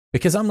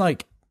 Because I'm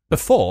like,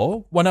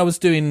 before, when I was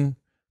doing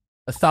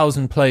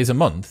 1,000 plays a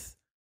month,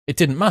 it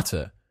didn't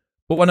matter.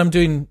 But when I'm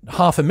doing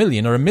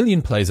 500,000 or 1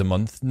 million plays a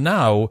month,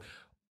 now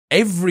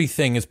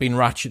everything has been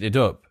ratcheted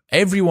up.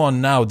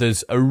 Everyone now,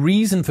 there's a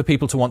reason for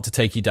people to want to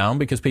take you down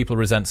because people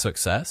resent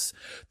success.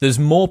 There's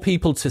more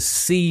people to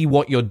see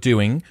what you're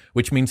doing,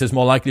 which means there's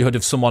more likelihood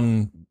of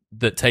someone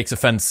that takes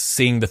offense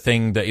seeing the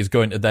thing that is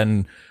going to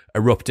then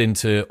erupt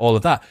into all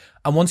of that.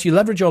 And once you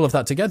leverage all of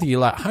that together, you're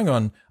like, hang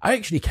on, I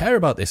actually care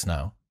about this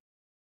now.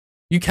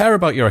 You care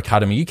about your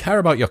academy, you care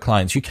about your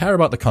clients, you care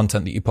about the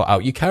content that you put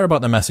out, you care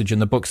about the message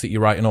and the books that you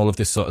write and all of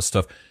this sort of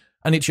stuff.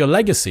 And it's your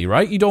legacy,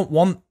 right? You don't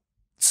want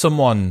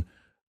someone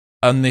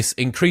on this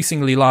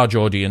increasingly large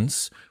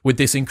audience with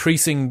this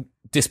increasing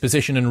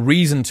disposition and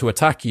reason to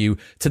attack you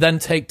to then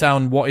take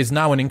down what is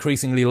now an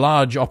increasingly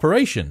large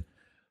operation.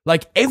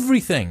 Like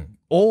everything,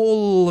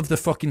 all of the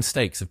fucking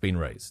stakes have been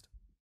raised.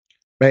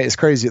 Mate, it's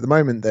crazy. At the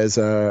moment, there's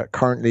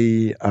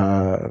currently,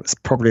 it's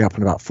probably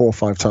happened about 4 or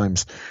 5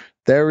 times.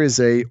 There is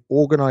a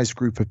organized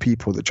group of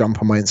people that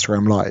jump on my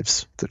Instagram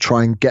lives that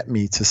try and get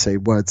me to say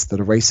words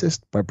that are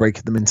racist by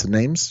breaking them into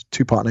names,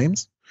 2-part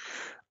names.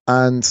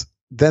 And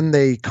then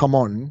they come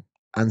on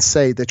and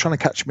say they're trying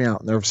to catch me out,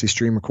 and they're obviously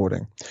stream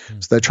recording.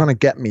 So they're trying to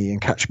get me and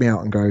catch me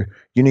out and go,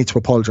 you need to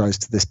apologize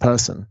to this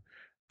person.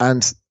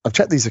 And I've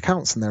checked these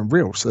accounts and they're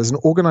real. So there's an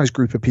organized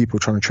group of people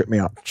trying to trip me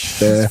up.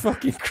 Jesus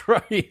fucking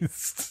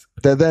Christ.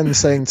 They're then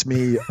saying to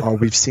me, oh,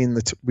 we've seen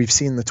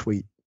the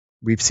tweet.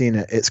 We've seen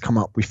it. It's come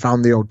up. We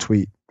found the old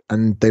tweet.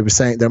 And they were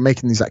saying, they're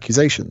making these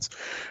accusations.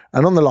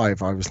 And on the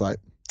live, I was like,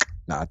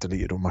 nah, I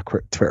deleted all my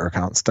Twitter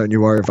accounts. Don't you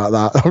worry about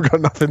that. I've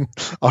got nothing.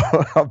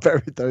 I've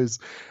buried those.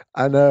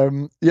 And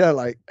and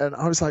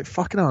I was like,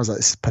 fucking hell. I was like,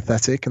 this is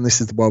pathetic. And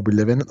this is the world we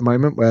live in at the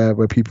moment where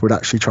people would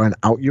actually try and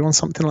out you on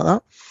something like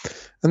that.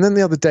 And then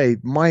the other day,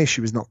 my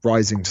issue is not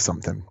rising to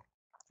something.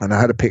 And I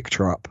had a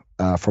picture up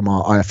from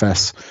our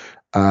IFS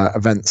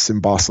events in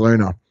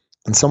Barcelona.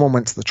 And someone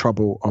went to the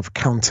trouble of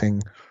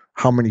counting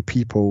how many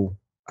people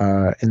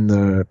in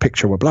the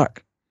picture were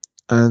black.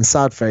 And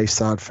sad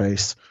face.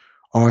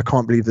 Oh, I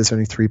can't believe there's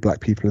only 3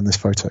 black people in this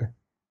photo.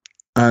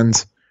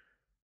 And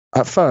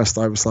at first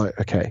I was like,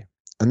 okay.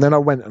 And then I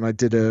went and I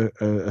did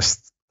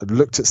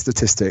looked at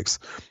statistics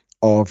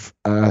of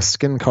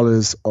skin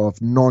colors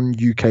of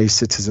non-UK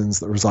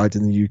citizens that reside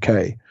in the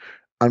UK.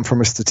 And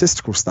from a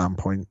statistical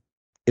standpoint,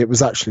 it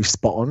was actually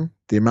spot on,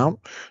 the amount.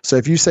 So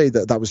if you say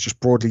that was just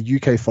broadly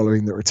UK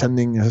following that were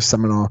attending a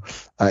seminar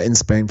in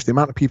Spain, for the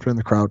amount of people in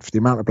the crowd, for the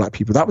amount of black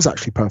people, that was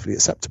actually perfectly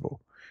acceptable.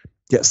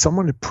 Yet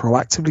someone had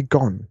proactively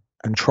gone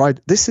and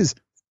tried. This is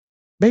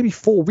maybe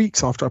 4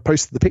 weeks after I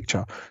posted the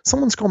picture,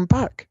 someone's gone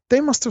back.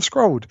 They must have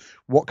scrolled.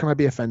 What can I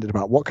be offended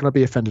about? What can I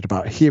be offended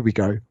about? Here we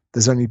go.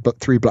 There's only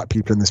 3 black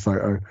people in this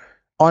photo.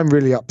 I'm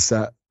really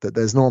upset that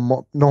there's not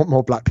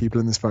more black people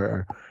in this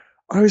photo.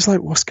 I was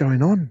like, what's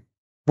going on?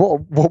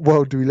 What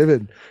world do we live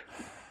in?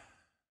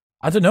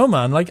 I don't know,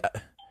 man. Like,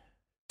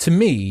 to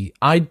me,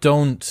 I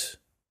don't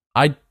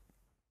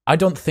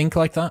think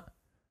like that.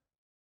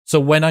 So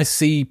when I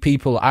see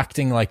people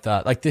acting like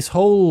that, like this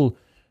whole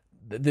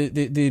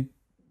the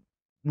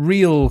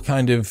real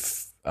kind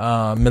of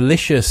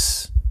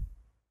malicious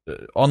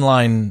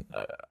online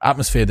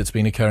atmosphere that's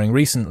been occurring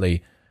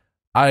recently,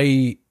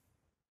 I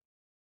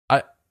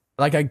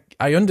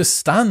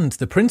understand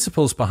the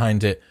principles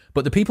behind it,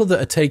 but the people that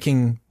are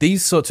taking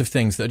these sorts of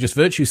things that are just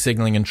virtue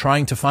signaling and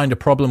trying to find a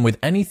problem with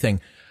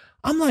anything,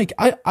 I'm like,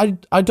 I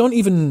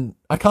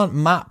can't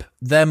map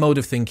their mode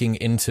of thinking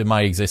into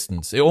my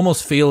existence. It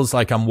almost feels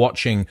like I'm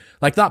watching,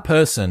 like that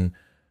person,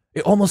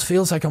 it almost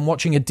feels like I'm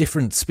watching a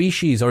different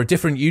species or a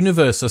different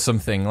universe or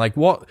something. Like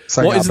what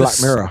is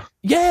Black Mirror?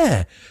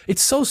 Yeah,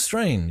 it's so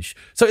strange.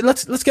 So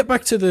let's get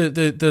back to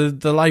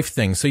the life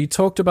thing. So you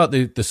talked about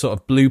the sort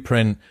of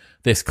blueprint,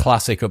 this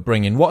classic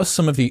upbringing. What are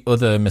some of the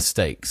other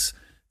mistakes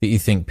that you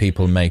think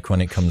people make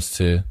when it comes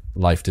to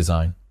life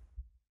design?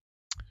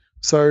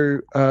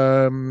 So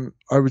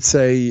I would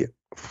say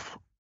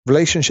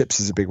relationships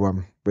is a big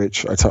one,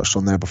 which I touched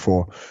on there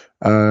before.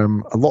 A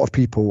lot of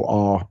people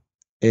are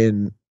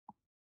in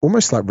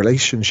almost like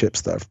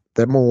relationships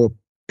they're more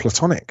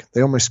platonic.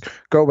 They almost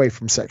go away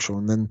from sexual,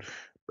 and then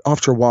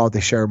after a while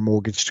they share a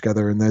mortgage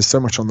together, and there's so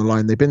much on the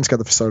line. They've been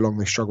together for so long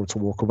they struggle to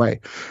walk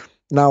away.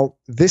 Now,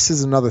 this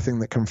is another thing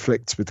that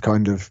conflicts with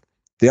kind of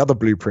the other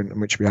blueprint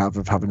in which we have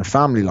of having a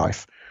family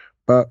life.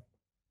 But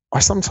I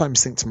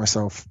sometimes think to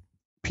myself,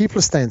 people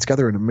are staying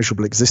together in a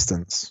miserable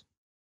existence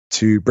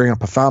to bring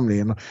up a family.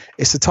 And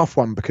it's a tough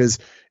one because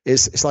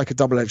it's like a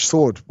double-edged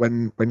sword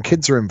when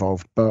kids are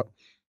involved. But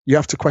you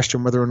have to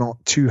question whether or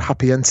not 2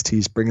 happy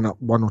entities bringing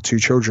up 1 or 2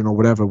 children or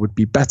whatever would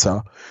be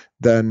better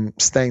than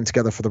staying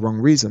together for the wrong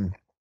reason.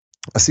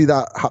 I see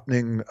that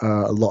happening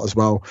a lot as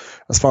well.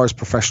 As far as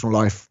professional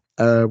life,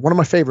 one of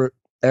my favorite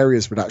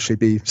areas would actually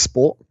be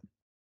sport.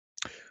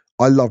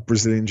 I love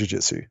Brazilian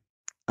Jiu-Jitsu.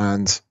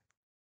 And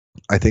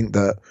I think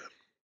that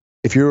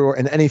if you're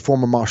in any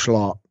form of martial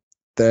art,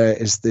 there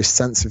is this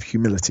sense of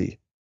humility.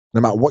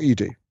 No matter what you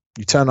do,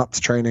 you turn up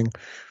to training,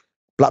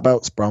 black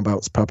belts, brown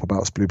belts, purple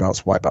belts, blue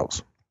belts, white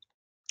belts.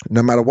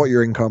 No matter what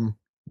your income,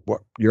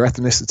 what your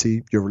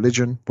ethnicity, your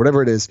religion,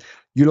 whatever it is,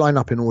 you line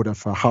up in order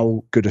for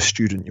how good a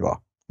student you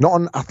are. Not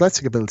on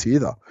athletic ability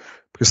either,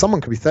 because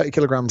someone could be 30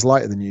 kilograms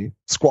lighter than you,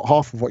 squat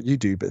half of what you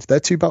do, but if they're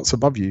 2 belts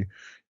above you,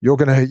 you're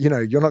not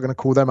going to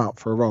call them out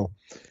for a role.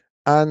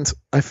 And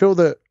I feel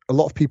that a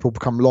lot of people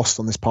become lost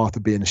on this path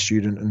of being a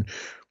student. And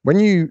when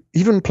you,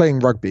 even playing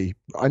rugby,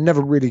 I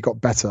never really got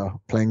better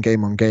playing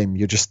game on game.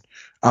 You're just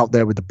out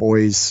there with the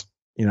boys,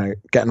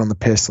 getting on the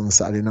piss on the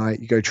Saturday night.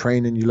 You go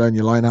training, you learn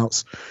your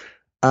lineouts.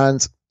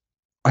 And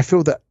I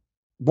feel that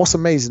what's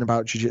amazing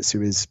about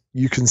jiu-jitsu is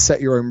you can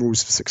set your own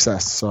rules for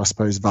success. So I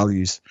suppose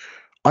values.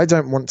 I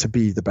don't want to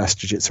be the best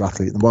jiu-jitsu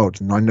athlete in the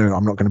world, and I know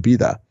I'm not going to be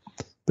there.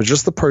 But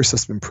just the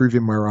process of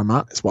improving where I'm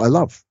at is what I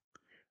love.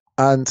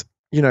 And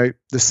the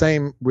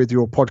same with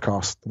your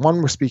podcast, the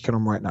one we're speaking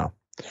on right now.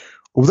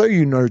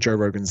 Although Joe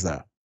Rogan's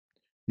there,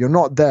 you're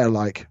not there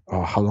like,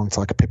 oh, how long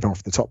till I can pick him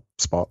off the top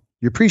spot?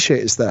 You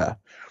appreciate it's there,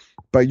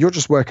 but you're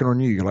just working on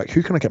you. You're like,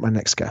 who can I get my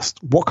next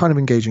guest? What kind of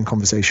engaging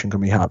conversation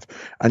can we have?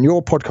 And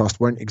your podcast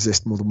won't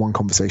exist more than one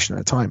conversation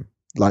at a time.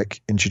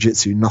 Like in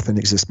jiu-jitsu, nothing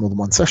exists more than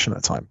one session at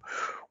a time.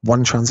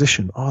 One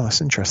transition, oh,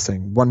 that's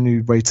interesting. One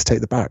new way to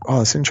take the back, oh,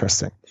 that's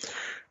interesting.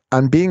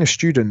 And being a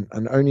student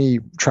and only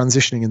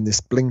transitioning in this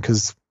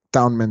blinkers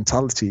down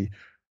mentality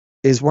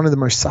is one of the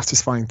most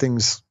satisfying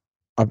things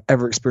I've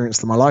ever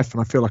experienced in my life.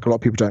 And I feel like a lot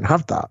of people don't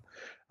have that.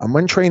 And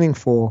when training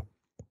for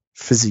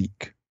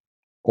physique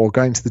or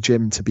going to the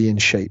gym to be in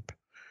shape,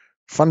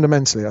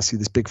 fundamentally, I see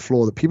this big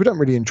flaw that people don't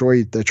really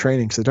enjoy their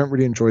training because they don't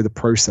really enjoy the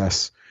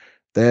process.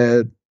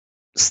 They're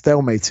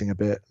stalemating a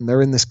bit and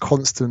they're in this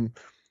constant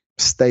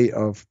state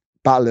of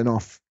battling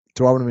off.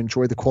 Do I want to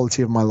enjoy the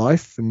quality of my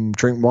life and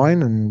drink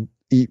wine and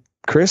eat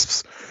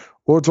crisps?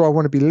 Or do I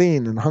want to be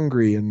lean and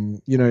hungry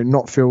and,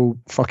 not feel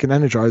fucking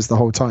energized the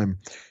whole time?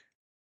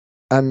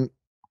 And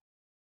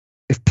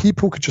if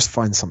people could just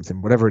find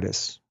something, whatever it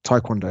is,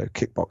 taekwondo,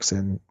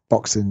 kickboxing,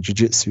 boxing,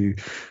 jiu-jitsu,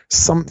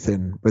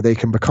 something where they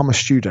can become a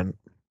student,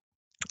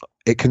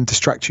 it can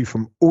distract you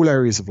from all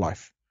areas of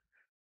life.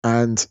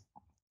 And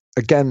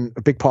again,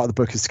 a big part of the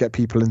book is to get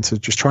people into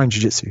just trying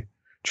jiu-jitsu,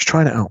 just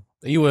trying it out.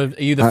 Are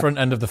you the front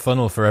end of the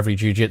funnel for every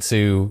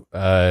jiu-jitsu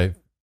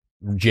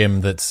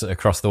gym that's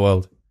across the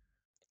world?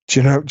 Do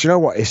you know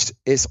what?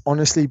 It's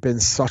honestly been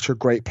such a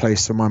great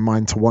place for my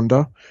mind to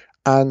wander.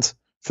 And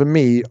for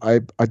me, I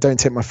don't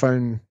take my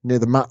phone near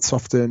the mats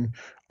often.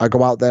 I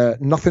go out there.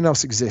 Nothing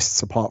else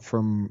exists apart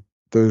from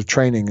the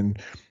training. And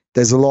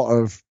there's a lot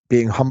of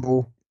being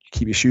humble. You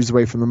keep your shoes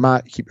away from the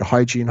mat. You keep your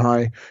hygiene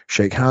high.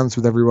 Shake hands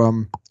with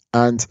everyone.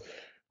 And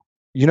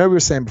we were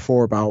saying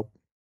before about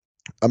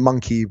a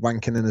monkey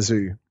wanking in a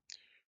zoo,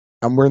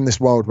 and we're in this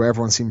world where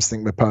everyone seems to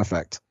think we're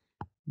perfect.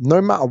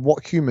 No matter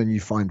what human you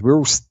find, we're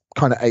all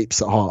kind of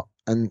apes at heart.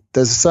 And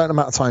there's a certain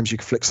amount of times you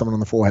can flick someone on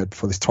the forehead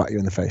before they twat you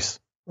in the face.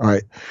 All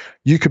right.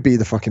 You could be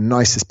the fucking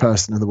nicest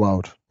person in the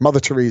world. Mother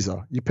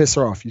Teresa, you piss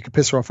her off. You could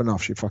piss her off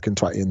enough, she'd fucking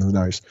twat you in the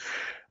nose.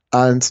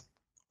 And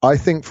I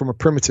think from a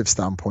primitive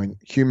standpoint,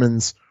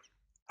 humans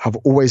have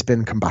always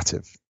been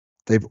combative.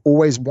 They've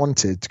always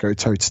wanted to go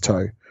toe to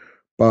toe.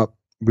 But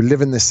we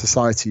live in this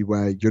society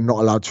where you're not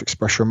allowed to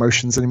express your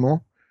emotions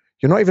anymore.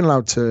 You're not even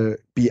allowed to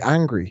be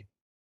angry.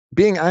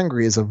 Being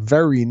angry is a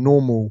very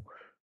normal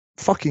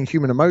fucking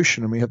human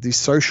emotion, and we have these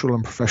social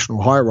and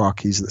professional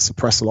hierarchies that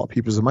suppress a lot of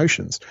people's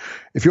emotions.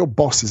 If your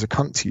boss is a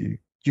cunt to you,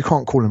 you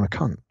can't call him a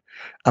cunt.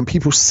 And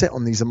people sit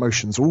on these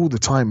emotions all the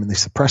time and they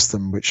suppress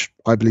them, which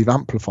I believe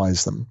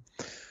amplifies them.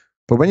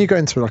 But when you go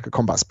into like a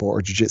combat sport or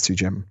a jiu-jitsu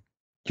gym,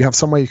 you have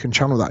somewhere you can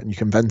channel that and you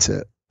can vent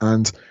it.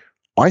 And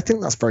I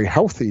think that's very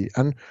healthy.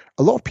 And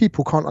a lot of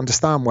people can't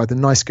understand why the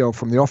nice girl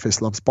from the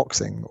office loves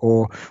boxing,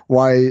 or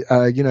why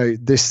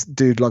this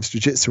dude loves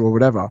jiu-jitsu or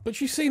whatever. But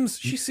she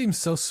seems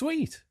so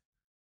sweet.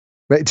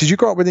 Wait, did you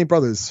grow up with any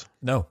brothers?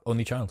 No,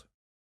 only child.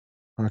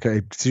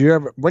 Okay. Did you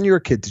ever, when you were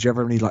a kid, did you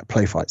ever have any like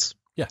play fights?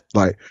 Yeah.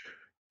 Like,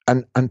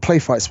 and play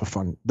fights were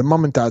fun. The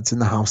mum and dad's in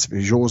the house, if it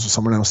was yours or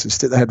someone else's,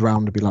 stick their head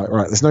round and be like, all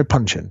right, there's no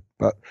punching,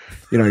 but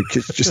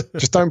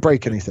just don't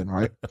break anything,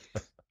 right?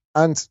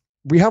 And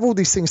we have all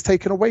these things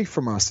taken away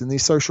from us in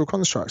these social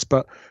constructs.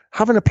 But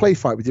having a play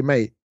fight with your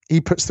mate, he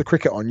puts the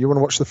cricket on, you want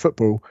to watch the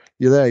football,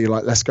 you're there, you're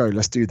like, let's go,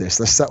 let's do this,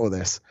 let's settle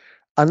this.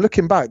 And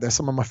looking back, they're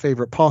some of my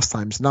favorite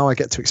pastimes. Now I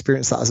get to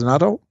experience that as an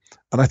adult.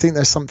 And I think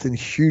there's something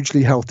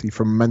hugely healthy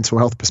from a mental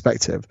health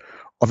perspective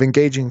of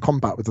engaging in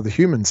combat with other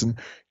humans. And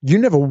you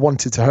never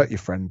wanted to hurt your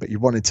friend, but you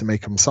wanted to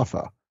make them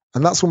suffer.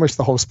 And that's almost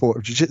the whole sport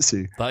of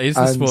jiu-jitsu. That is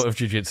the sport of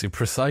jiu-jitsu,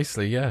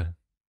 precisely, yeah.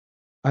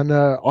 And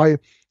I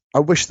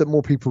wish that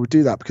more people would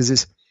do that, because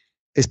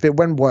it's been,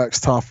 when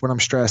work's tough, when I'm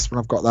stressed, when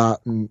I've got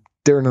that, and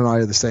Darren and I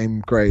are the same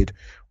grade,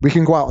 we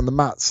can go out on the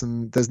mats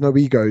and there's no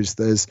egos.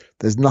 There's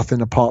nothing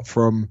apart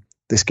from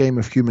this game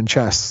of human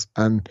chess.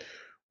 And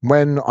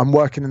when I'm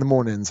working in the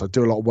mornings, I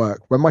do a lot of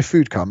work. When my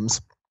food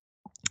comes,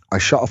 I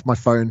shut off my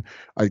phone,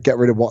 I get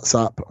rid of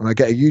WhatsApp, and I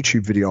get a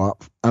YouTube video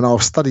up, and I'll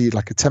study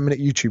like a 10-minute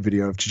YouTube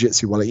video of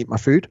jiu-jitsu while I eat my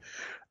food.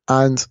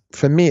 And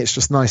for me, it's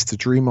just nice to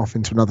dream off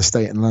into another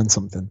state and learn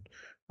something.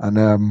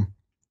 And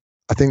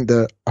I think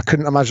that I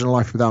couldn't imagine a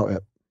life without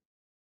it.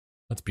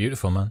 That's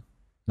beautiful, man.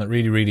 That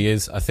really, really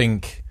is. I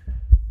think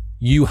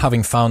you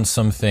having found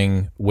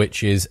something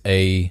which is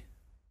a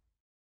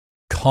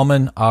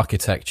common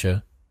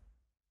architecture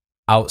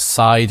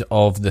outside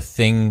of the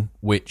thing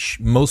which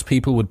most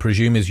people would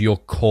presume is your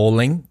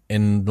calling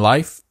in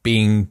life,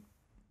 being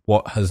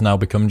what has now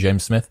become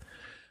James Smith.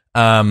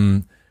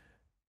 Having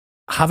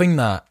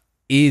that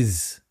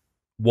is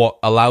what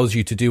allows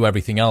you to do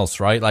everything else,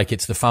 right? Like,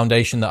 it's the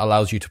foundation that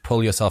allows you to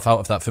pull yourself out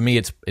of that. For me,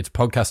 it's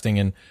podcasting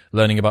and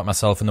learning about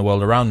myself and the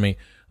world around me.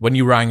 When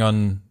you rang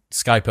on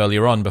Skype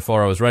earlier on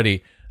before I was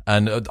ready,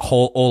 and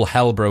all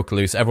hell broke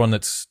loose, everyone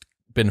that's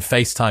been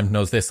FaceTimed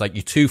knows this, like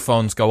your two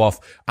phones go off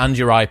and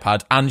your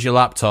iPad and your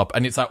laptop,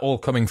 and it's like all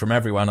coming from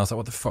everywhere. And I was like,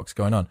 what the fuck's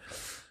going on?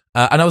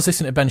 And I was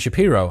listening to Ben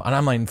Shapiro, and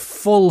I'm like in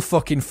full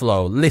fucking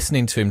flow,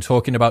 listening to him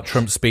talking about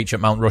Trump's speech at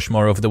Mount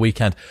Rushmore over the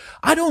weekend.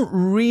 I don't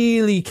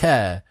really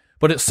care.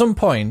 But at some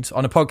point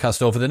on a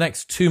podcast over the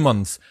next 2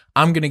 months,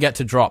 I'm going to get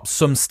to drop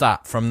some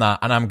stat from that,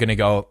 and I'm going to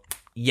go,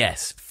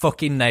 yes,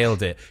 fucking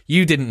nailed it.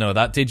 You didn't know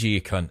that, did you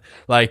cunt?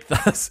 Like,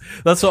 that's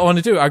what I want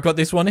to do. I've got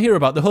this one here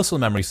about the hustle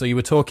memory. So you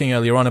were talking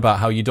earlier on about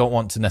how you don't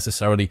want to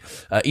necessarily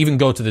even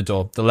go to the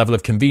door. The level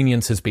of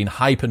convenience has been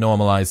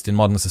hyper-normalized in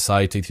modern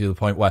society to the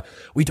point where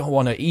we don't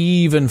want to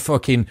even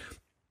fucking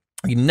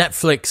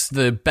Netflix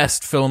the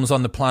best films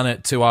on the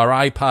planet to our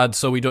iPad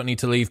so we don't need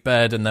to leave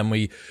bed, and then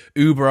we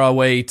Uber our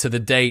way to the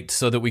date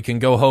so that we can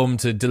go home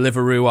to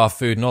Deliveroo our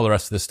food and all the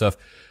rest of this stuff.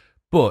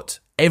 But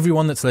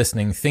everyone that's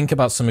listening, think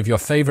about some of your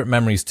favorite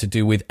memories to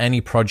do with any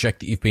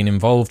project that you've been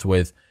involved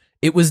with.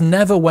 It was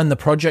never when the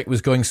project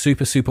was going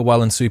super, super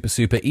well and super,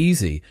 super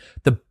easy.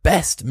 The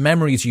best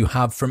memories you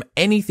have from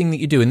anything that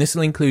you do, and this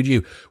will include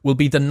you, will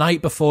be the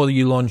night before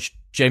you launched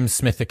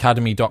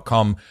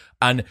JamesSmithAcademy.com,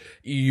 and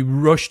you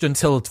rushed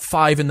until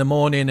 5 a.m.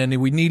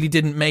 and we nearly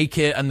didn't make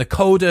it, and the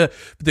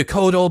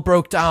code all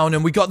broke down,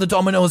 and we got the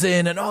dominoes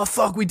in, and oh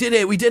fuck, we did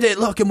it,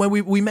 look, and when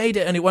we made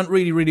it, and it went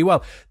really, really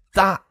well.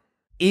 That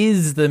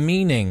is the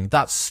meaning.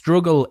 That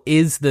struggle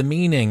is the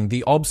meaning.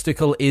 The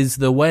obstacle is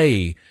the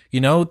way. You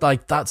know,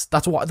 like that's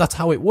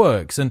how it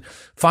works. And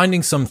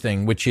finding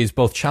something which is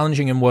both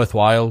challenging and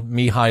worthwhile,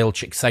 Mihail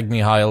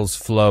Csikszentmihalyi's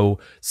flow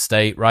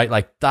state, right?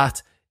 Like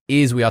that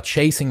is, we are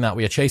chasing that.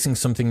 We are chasing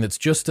something that's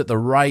just at the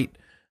right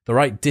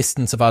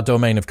distance of our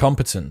domain of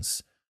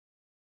competence.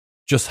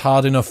 Just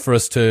hard enough for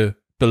us to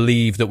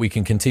believe that we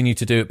can continue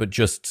to do it, but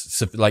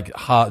just like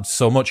hard,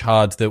 so much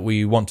hard that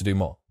we want to do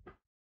more.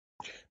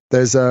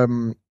 There's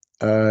there's,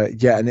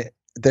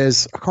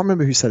 I can't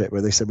remember who said it,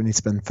 where they said we need to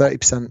spend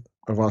 30%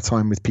 of our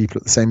time with people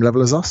at the same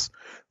level as us,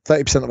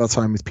 30% of our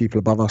time with people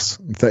above us,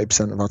 and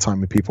 30% of our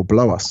time with people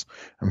below us.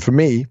 And for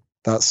me,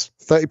 that's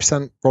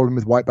 30% rolling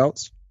with white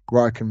belts,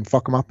 where I can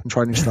fuck them up and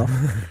try new stuff.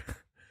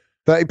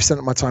 30%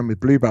 of my time with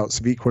blue belts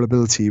of equal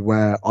ability,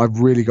 where I've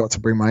really got to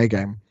bring my A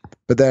game.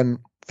 But then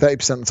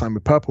 30% of the time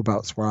with purple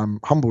belts, where I'm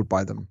humbled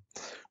by them.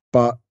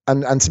 But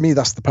and to me,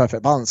 that's the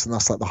perfect balance, and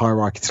that's like the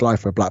hierarchy to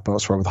life, where black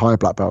belts roll with higher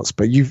black belts.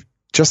 But you've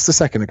just a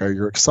second ago,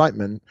 your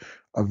excitement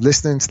of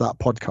listening to that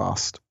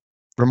podcast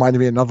reminded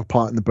me of another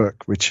part in the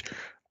book, which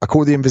I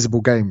call the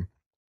invisible game.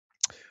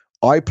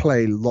 I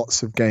play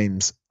lots of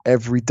games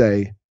every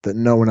day that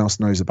no one else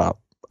knows about.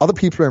 Other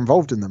people are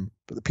involved in them,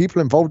 but the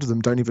people involved in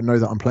them don't even know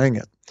that I'm playing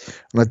it.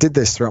 And I did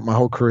this throughout my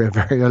whole career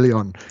very early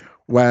on,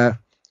 where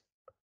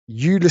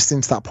you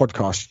listening to that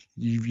podcast,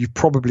 you've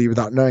probably,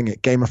 without knowing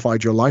it,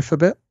 gamified your life a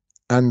bit.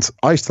 And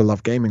I used to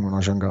love gaming when I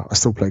was younger. I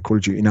still play Call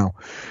of Duty now.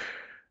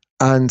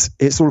 And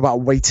it's all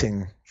about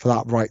waiting for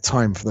that right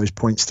time for those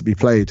points to be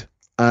played.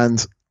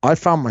 And I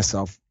found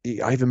myself,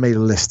 I even made a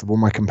list of all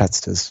my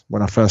competitors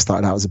when I first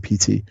started out as a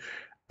PT.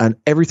 And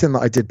everything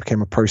that I did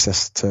became a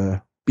process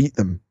to beat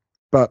them.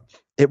 But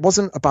it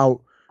wasn't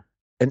about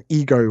an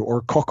ego or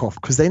a cock off,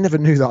 because they never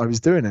knew that I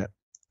was doing it.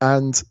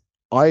 And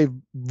I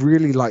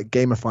really like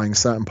gamifying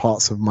certain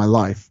parts of my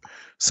life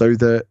so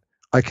that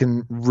I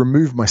can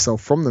remove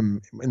myself from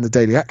them in the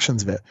daily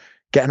actions of it.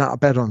 Getting out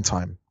of bed on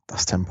time,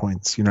 that's 10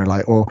 points,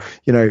 or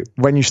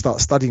when you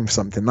start studying for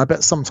something, I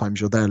bet sometimes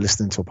you're there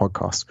listening to a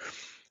podcast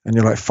and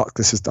you're like, fuck,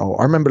 this is dull.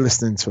 I remember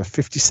listening to a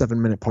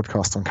 57-minute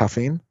podcast on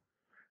caffeine,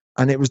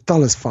 and it was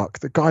dull as fuck.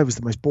 The guy was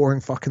the most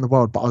boring fuck in the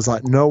world, but I was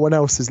like, no one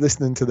else is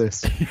listening to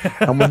this.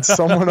 And when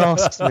someone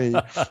asks me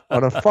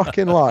on a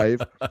fucking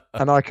live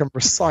and I can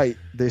recite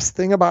this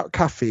thing about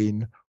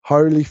caffeine,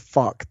 holy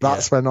fuck,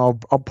 that's when I'll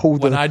pull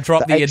the... When I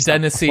drop the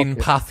adenosine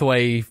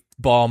pathway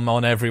bomb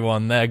on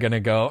everyone, they're going to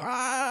go,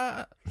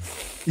 ah!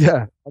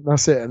 Yeah, and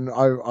that's it. And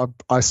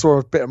I saw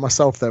a bit of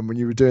myself then when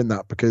you were doing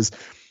that, because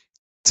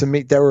to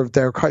me, there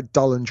are quite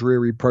dull and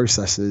dreary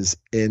processes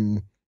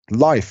in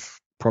life,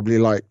 probably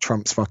like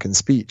Trump's fucking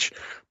speech.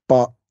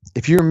 But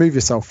if you remove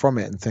yourself from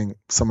it and think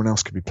someone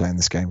else could be playing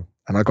this game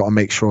and I got to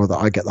make sure that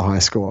I get the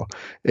highest score,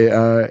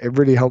 it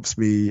really helps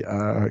me,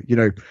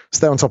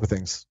 stay on top of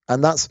things.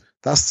 And that's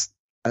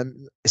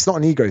it's not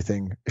an ego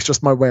thing. It's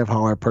just my way of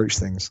how I approach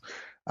things.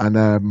 And,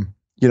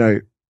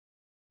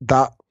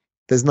 that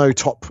there's no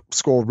top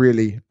score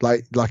really.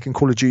 Like in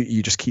Call of Duty,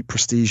 you just keep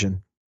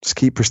prestiging.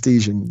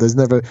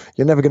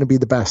 You're never going to be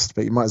the best,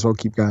 but you might as well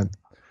keep going.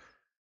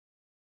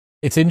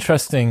 It's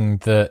interesting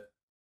that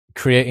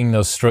creating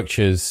those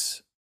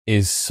structures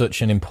is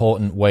such an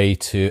important way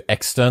to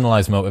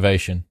externalize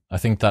motivation. I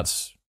think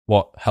that's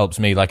what helps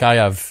me. Like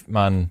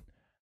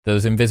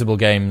those invisible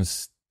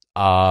games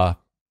are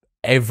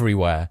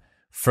everywhere,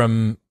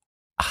 from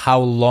how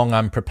long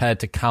I'm prepared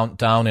to count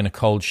down in a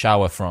cold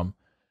shower from.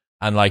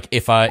 And like,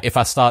 if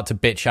I start to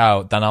bitch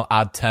out, then I'll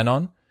add 10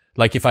 on.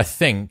 Like if I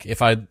think,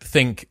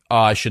 oh,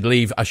 I should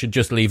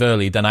just leave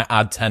early, then I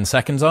add 10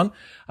 seconds on.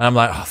 And I'm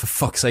like, oh, for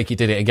fuck's sake, you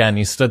did it again.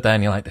 You stood there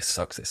and you're like, this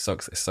sucks.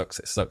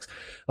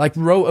 Like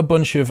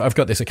I've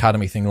got this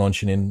academy thing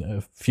launching in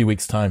a few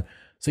weeks' time.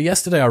 So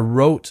yesterday I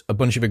wrote a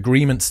bunch of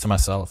agreements to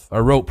myself. I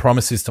wrote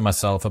promises to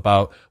myself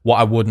about what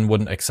I would and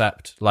wouldn't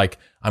accept. Like,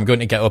 I'm going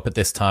to get up at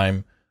this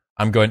time.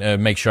 I'm going to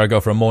make sure I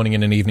go for a morning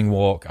and an evening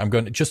walk. I'm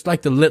going to just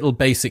like the little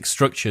basic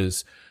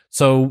structures.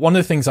 So one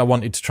of the things I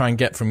wanted to try and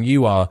get from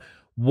you are,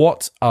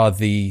 what are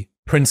the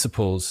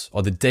principles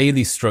or the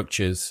daily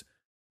structures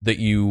that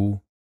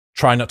you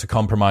try not to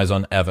compromise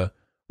on ever?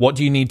 What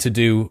do you need to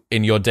do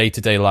in your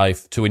day-to-day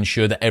life to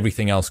ensure that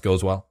everything else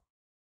goes well?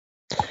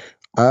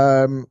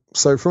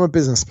 So from a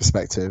business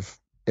perspective,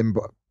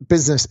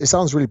 business, it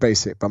sounds really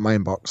basic, but my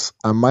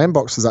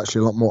inbox is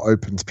actually a lot more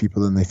open to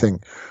people than they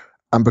think.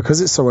 And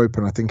because it's so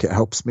open, I think it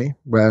helps me,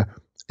 where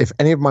if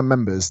any of my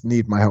members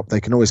need my help,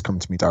 they can always come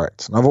to me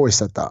direct. And I've always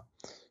said that.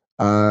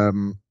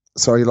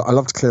 So I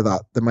love to clear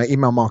that. Then my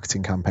email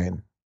marketing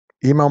campaign.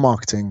 Email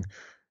marketing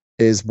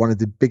is one of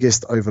the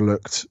biggest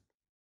overlooked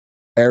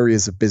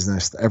areas of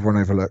business that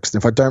everyone overlooks.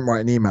 And if I don't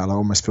write an email, I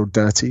almost feel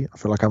dirty. I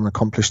feel like I haven't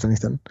accomplished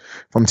anything.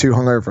 If I'm too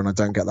hungover and I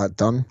don't get that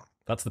done.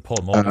 That's the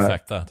Paul Morgan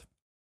effect, that.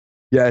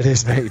 Yeah, it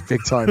is, mate.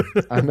 Big time.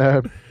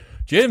 And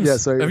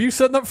James, have you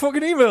sent that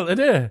fucking email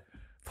today?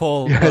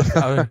 Paul.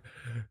 Yeah.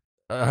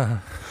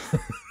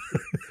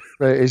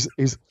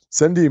 He's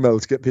send email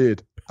to get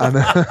paid. And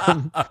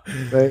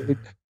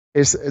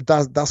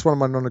that's one of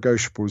my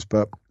non-negotiables.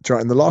 But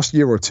in the last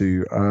year or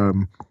two,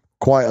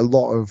 quite a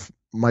lot of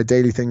my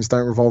daily things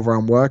don't revolve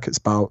around work. It's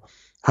about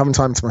having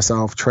time to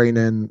myself,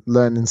 training,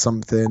 learning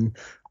something,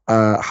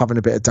 having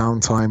a bit of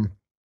downtime.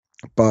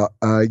 But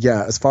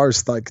as far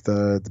as like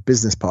the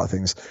business part of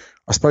things,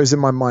 I suppose in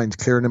my mind,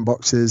 clearing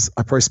inboxes,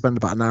 I probably spend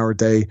about an hour a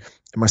day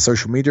in my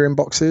social media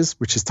inboxes,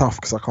 which is tough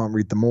because I can't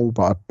read them all,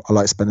 but I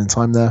like spending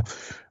time there.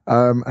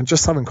 And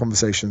just having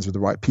conversations with the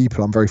right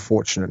people. I'm very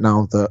fortunate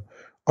now that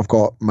I've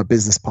got my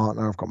business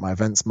partner, I've got my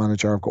events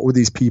manager, I've got all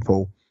these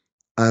people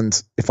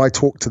And if I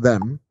talk to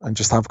them and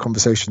just have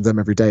conversations with them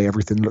every day,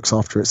 everything looks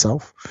after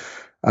itself.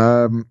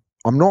 I'm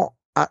not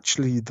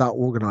actually that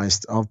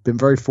organized. I've been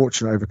very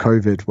fortunate over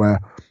COVID where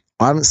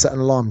I haven't set an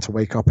alarm to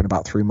wake up in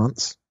about 3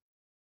 months.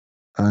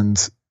 And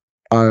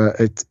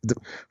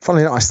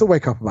funnily enough, I still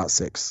wake up about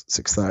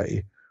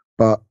 6:30,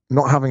 but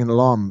not having an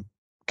alarm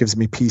gives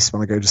me peace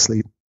when I go to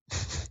sleep.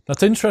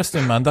 That's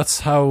interesting, man.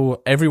 That's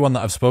how everyone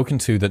that I've spoken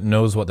to that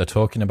knows what they're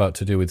talking about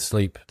to do with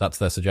sleep, that's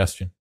their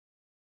suggestion.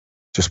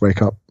 Just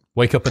wake up.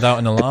 Wake up without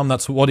an alarm.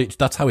 That's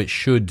how it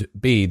should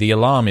be. The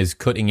alarm is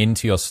cutting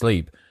into your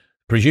sleep.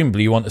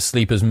 Presumably you want to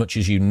sleep as much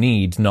as you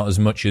need, not as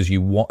much as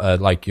you want,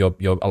 like your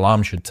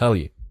alarm should tell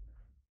you.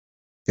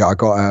 Yeah, I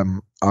got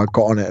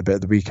on it a bit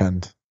at the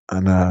weekend,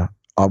 and I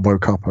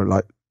woke up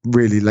like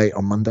really late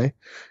on Monday.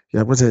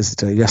 Yeah, what is it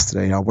today?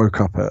 Yesterday, I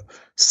woke up at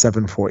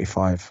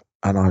 7:45,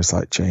 and I was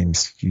like,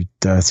 James, you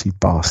dirty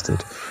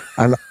bastard.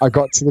 And I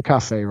got to the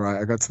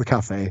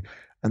cafe,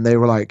 and they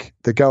were like,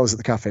 the girls at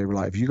the cafe were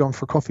like, have you gone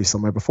for a coffee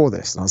somewhere before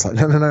this? And I was like,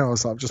 no. I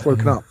was like, I've just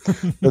woken up.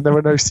 Then there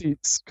were no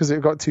seats because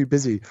it got too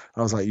busy.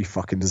 I was like, you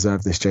fucking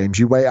deserve this, James.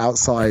 You wait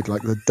outside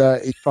like the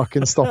dirty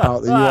fucking stop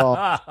out that you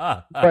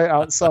are. Wait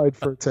outside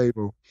for a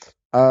table.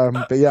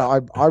 But yeah,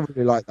 I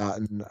really like that.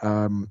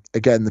 And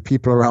again, the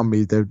people around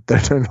me, they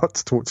know not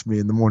to talk to me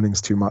in the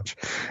mornings too much.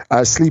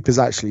 Sleep is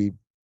actually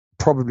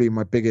probably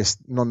my biggest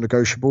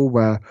non-negotiable,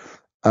 where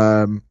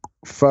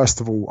first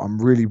of all, I'm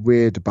really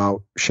weird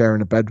about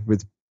sharing a bed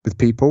with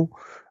people.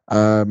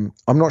 I'm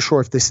not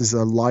sure if this is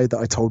a lie that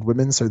I told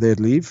women so they'd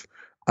leave,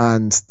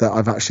 and that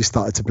I've actually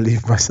started to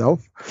believe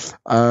myself.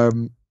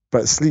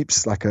 But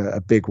sleep's like a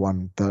big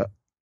one that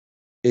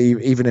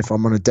even if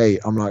I'm on a date,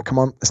 I'm like, come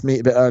on, let's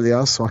meet a bit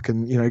earlier so I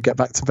can, get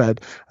back to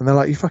bed. And they're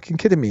like, you fucking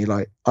kidding me?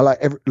 Like, I like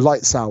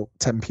lights out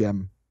 10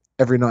 p.m.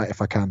 every night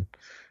if I can.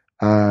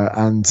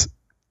 And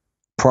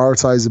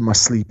prioritizing my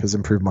sleep has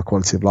improved my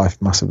quality of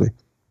life massively.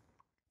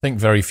 I think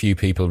very few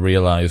people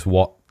realize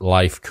what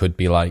life could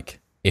be like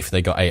if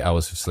they got 8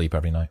 hours of sleep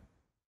every night.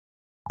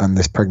 And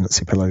this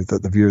pregnancy pillow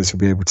that the viewers will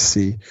be able to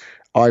see.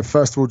 I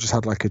first of all just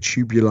had like a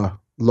tubular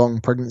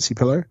long pregnancy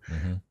pillow.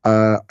 Mm-hmm.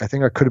 I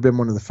think I could have been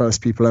one of the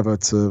first people ever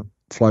to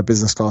fly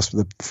business class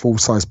with a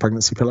full-size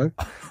pregnancy pillow.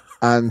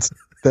 And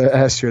the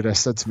air stewardess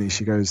said to me,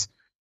 she goes,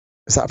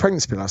 is that a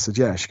pregnancy pillow? I said,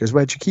 yeah. She goes,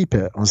 where'd you keep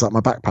it? I was like, my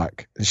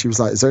backpack. And she was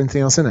like, is there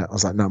anything else in it? I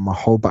was like, no, my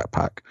whole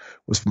backpack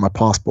was for my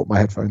passport, my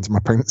headphones, and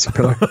my pregnancy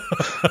pillow.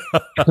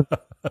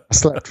 I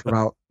slept for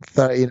about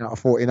 13 out of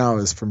 14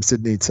 hours from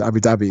Sydney to Abu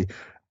Dhabi.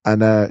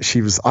 And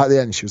she was, at the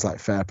end, she was like,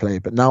 fair play.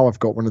 But now I've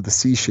got one of the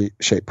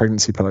C-shaped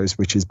pregnancy pillows,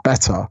 which is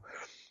better.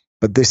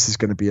 But this is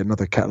going to be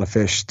another kettle of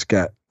fish to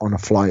get on a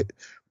flight.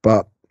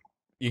 But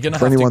you're going to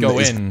have to go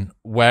in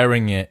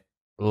wearing it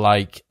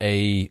like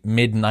a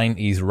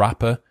mid-90s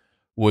rapper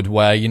would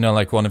wear,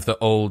 like one of the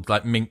old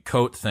like mink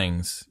coat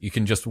things. You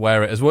can just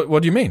wear it as what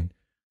do you mean?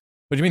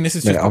 What do you mean? This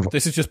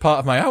is just part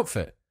of my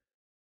outfit.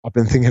 I've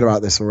been thinking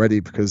about this already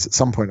because at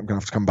some point I'm going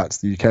to have to come back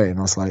to the UK, and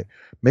I was like,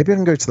 maybe I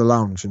can go to the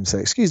lounge and say,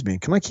 excuse me,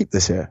 can I keep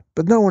this here?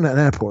 But no one at an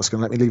airport is going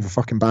to let me leave a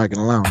fucking bag in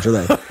a lounge, are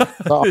they?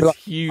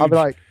 I'll be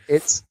like,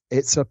 it's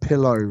a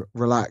pillow,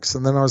 relax.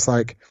 And then I was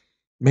like,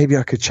 maybe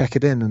I could check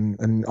it in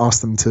and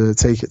ask them to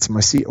take it to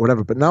my seat or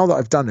whatever. But now that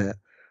I've done it,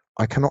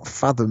 I cannot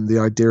fathom the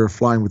idea of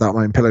flying without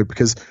my own pillow,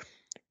 because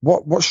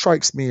what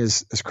strikes me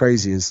as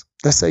crazy is,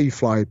 let's say you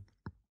fly,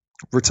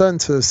 return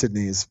to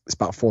Sydney is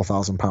about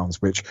 £4,000,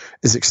 which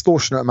is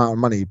extortionate amount of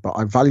money, but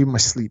I value my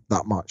sleep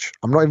that much.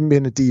 I'm not even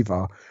being a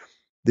diva.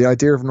 The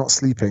idea of not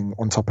sleeping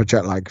on top of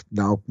jet lag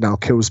now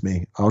kills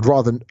me. I'd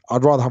rather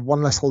have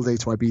one less holiday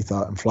to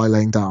Ibiza and fly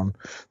laying down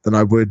than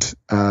I would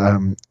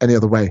any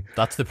other way.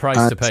 That's the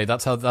price to pay.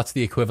 That's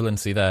the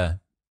equivalency there.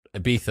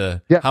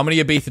 Ibiza. Yeah. How many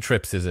Ibiza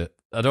trips is it?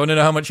 I don't want to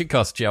know how much it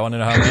costs you. I want to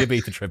know how many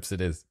Ibiza trips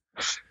it is.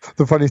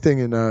 The funny thing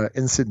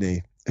in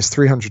Sydney, it's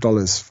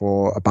 $300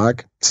 for a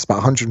bag. It's about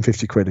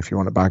 150 quid if you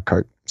want a bag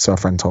coat. So a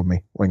friend told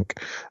me, wink.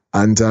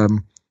 And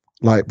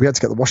we had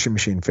to get the washing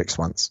machine fixed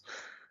once.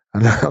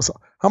 And I was like,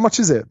 how much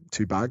is it?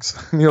 2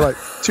 bags. And you're like,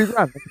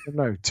 $2,000?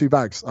 No, 2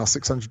 bags are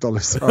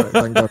 $600. All right,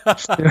 thank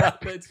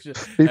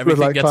God.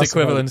 Everything gets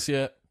equivalence,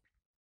 yeah.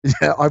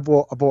 Yeah, I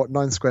bought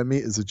 9 square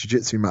meters of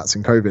jiu-jitsu mats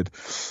in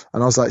COVID.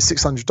 And I was like,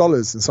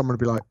 $600. And someone would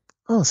be like,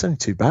 oh, it's only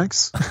 2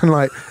 bags.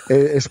 And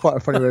it's quite a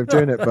funny way of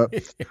doing it. But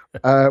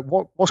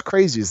what's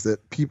crazy is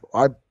that people,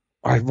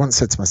 I once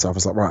said to myself, I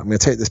was like, right, I'm going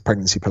to take this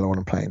pregnancy pillow on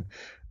a plane.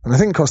 And I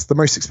think the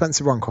most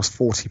expensive one cost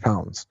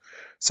 £40.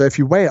 So if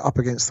you weigh it up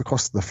against the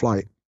cost of the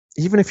flight,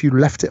 even if you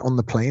left it on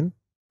the plane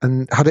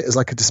and had it as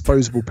like a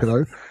disposable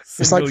pillow,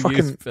 it's like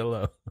fucking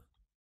pillow.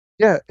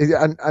 Yeah,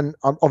 and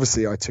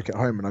obviously I took it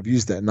home and I've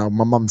used it. And now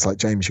my mum's like,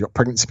 James, you got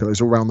pregnancy pillows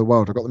all around the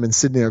world. I got them in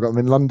Sydney, I got them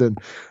in London.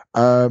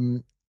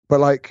 But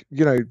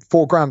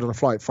 $4,000 on a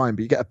flight, fine.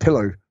 But you get a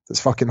pillow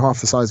that's fucking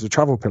half the size of a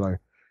travel pillow. You're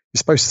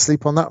supposed to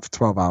sleep on that for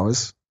 12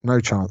 hours.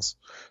 No chance.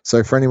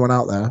 So for anyone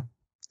out there,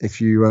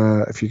 if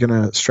you're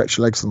gonna stretch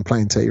your legs on the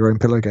plane, take your own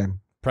pillow game.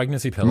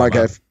 Pregnancy pillow.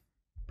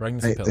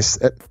 Pregnancy pillow.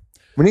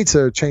 We need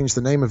to change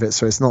the name of it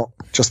so it's not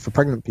just for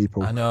pregnant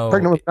people. I know.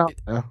 Pregnant women out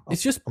there.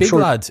 It's just big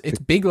lad. It's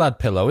big lad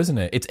pillow, isn't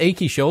it? It's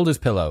achy shoulders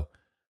pillow.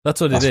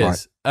 That's what it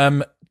is.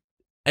 Right.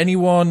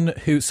 Anyone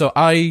who... So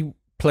I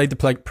played the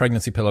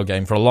pregnancy pillow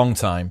game for a long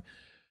time.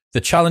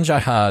 The challenge I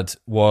had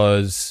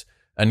was,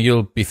 and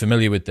you'll be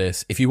familiar with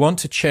this, if you want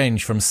to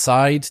change from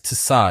side to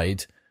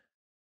side,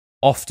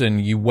 often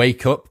you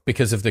wake up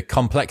because of the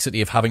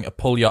complexity of having to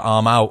pull your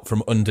arm out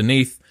from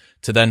underneath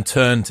to then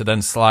turn, to then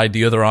slide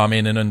the other arm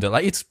in and under.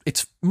 Like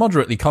it's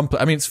moderately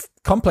complex. I mean, it's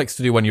complex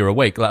to do when you're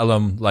awake, let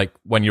alone like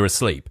when you're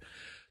asleep.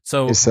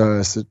 So it's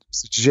a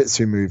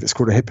jiu-jitsu move. It's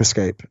called a hip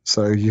escape.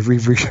 So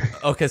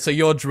okay, so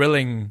you're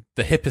drilling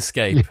the hip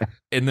escape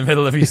in the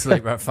middle of your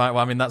sleep, right? Fine.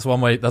 Well, I mean, that's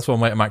one way to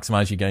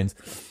maximize your gains.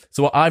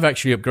 So what I've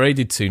actually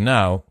upgraded to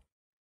now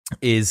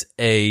is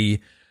a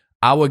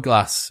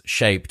hourglass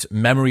shaped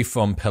memory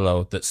foam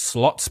pillow that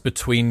slots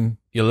between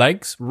your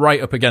legs,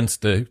 right up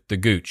against the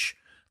gooch.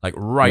 Like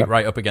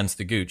right up against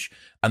the gooch.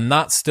 And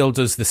that still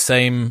does the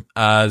same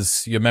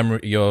as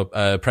your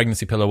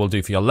pregnancy pillow will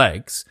do for your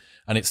legs.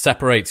 And it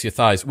separates your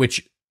thighs,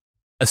 which,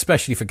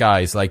 especially for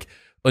guys, like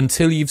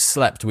until you've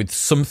slept with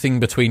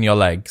something between your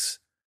legs,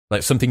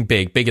 like something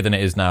bigger than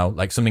it is now,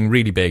 like something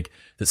really big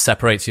that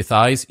separates your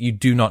thighs, you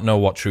do not know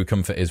what true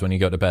comfort is when you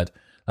go to bed.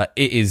 Like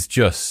it is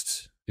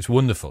just, it's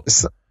wonderful.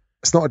 It's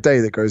not a day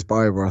that goes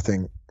by where I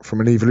think,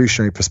 from an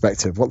evolutionary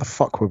perspective, what the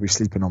fuck were we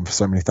sleeping on for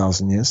so many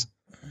thousand years?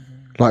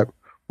 Like,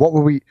 what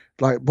were we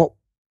like? What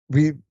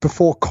we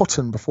before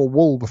cotton, before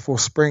wool, before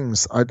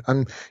springs?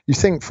 And you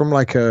think from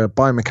like a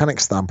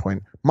biomechanics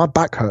standpoint, my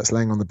back hurts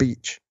laying on the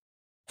beach.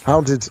 How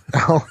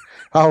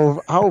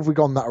have we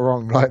gone that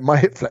wrong? Like my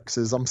hip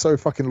flexors, I'm so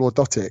fucking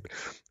lordotic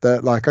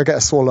that like I get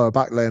a sore lower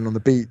back laying on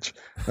the beach,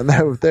 and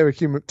they were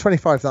human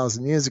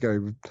 25,000 years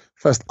ago.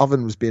 First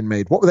oven was being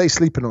made. What were they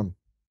sleeping on?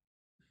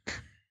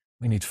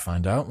 We need to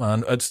find out,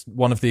 man. It's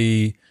one of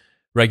the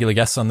regular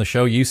guests on the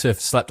show, Yusuf,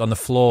 slept on the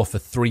floor for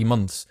 3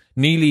 months.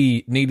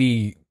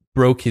 Nearly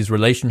broke his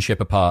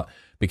relationship apart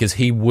because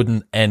he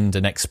wouldn't end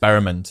an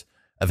experiment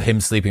of him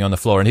sleeping on the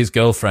floor, and his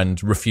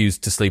girlfriend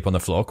refused to sleep on the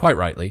floor, quite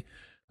rightly.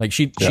 Like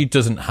she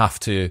doesn't have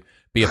to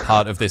be a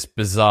part of this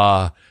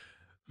bizarre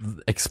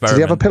experiment.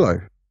 Did he have a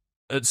pillow?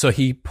 So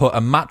he put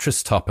a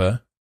mattress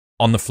topper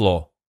on the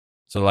floor.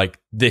 So like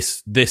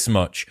this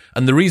much.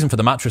 And the reason for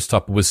the mattress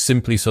topper was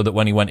simply so that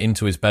when he went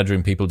into his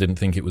bedroom, people didn't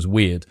think it was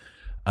weird.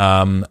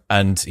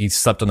 And he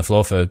slept on the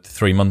floor for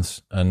 3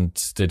 months and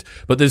did,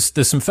 but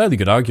there's some fairly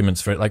good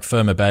arguments for it, like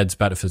firmer beds,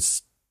 better for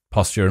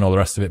posture and all the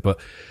rest of it. But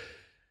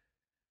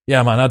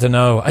yeah, man, I don't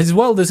know. As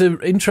well, there's an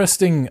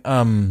interesting,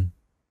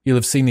 you'll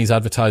have seen these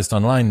advertised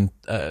online,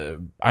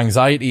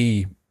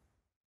 anxiety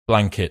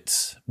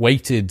blankets,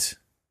 weighted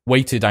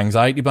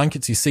anxiety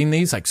blankets. You've seen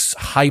these, like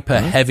hyper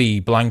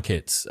heavy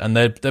blankets, and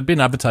they've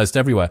been advertised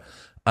everywhere,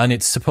 and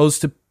it's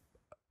supposed to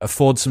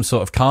afford some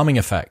sort of calming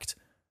effect.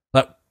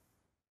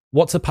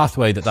 What's the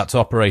pathway that's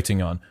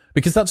operating on?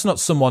 Because that's not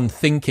someone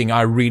thinking,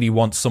 I really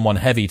want someone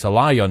heavy to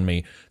lie on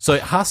me. So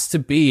it has to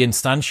be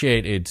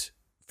instantiated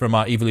from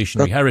our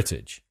evolutionary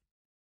heritage.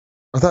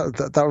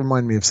 That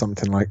reminded me of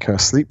something like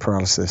sleep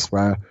paralysis,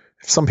 where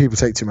if some people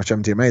take too much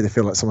MDMA, they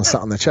feel like someone sat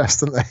on their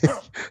chest, don't they?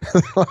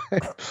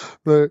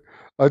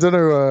 I don't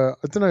know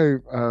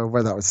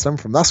where that would stem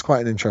from. That's quite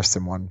an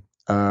interesting one.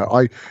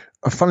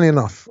 Funnily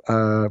enough,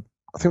 I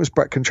think it was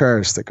Brett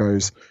Contreras that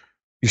goes,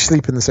 you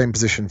sleep in the same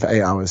position for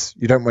 8 hours.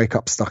 You don't wake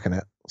up stuck in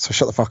it. So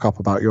shut the fuck up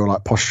about your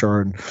like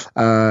posture and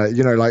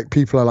like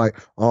people are like,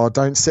 oh,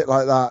 don't sit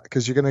like that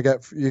because you're gonna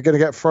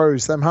get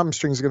froze. Them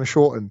hamstrings are gonna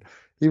shorten.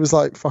 He was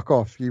like, fuck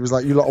off. He was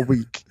like, you lot are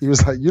weak. He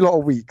was like, you lot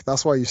are weak.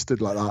 That's why you stood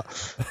like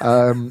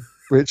that.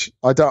 Which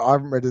I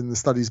haven't read in the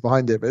studies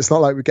behind it, but it's not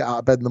like we get out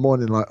of bed in the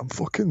morning like I'm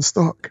fucking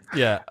stuck.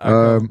 Yeah,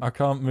 I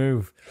can't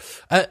move.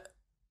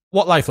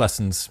 What life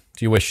lessons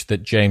do you wish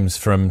that James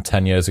from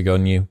 10 years ago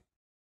knew?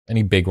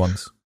 Any big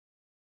ones?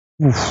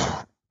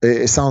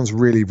 It sounds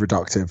really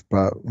reductive,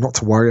 but not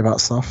to worry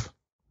about stuff.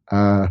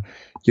 And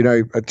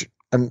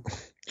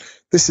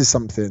this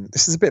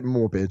is a bit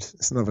morbid.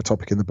 It's another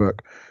topic in the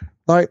book.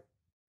 Like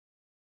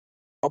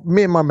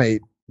me and my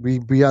mate,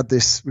 we had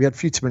a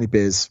few too many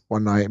beers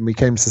one night, and we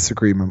came to this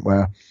agreement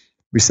where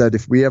we said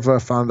if we ever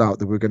found out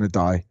that we were going to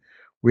die,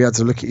 we had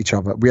to look at each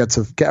other. We had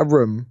to get a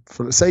room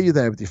for, say you're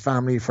there with your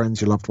family, your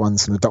friends, your loved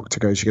ones, and the doctor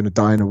goes, you're going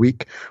to die in a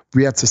week.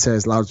 We had to say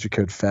as loud as we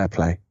could, fair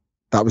play.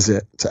 That was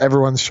it. To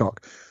everyone's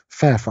shock,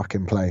 fair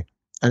fucking play.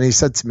 And he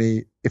said to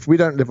me, if we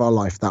don't live our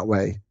life that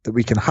way, that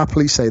we can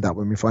happily say that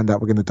when we find out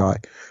we're going to die,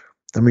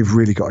 then we've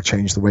really got to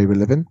change the way we're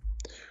living.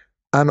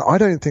 And I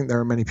don't think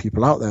there are many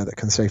people out there that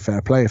can say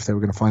fair play if they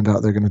were going to find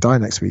out they're going to die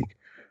next week.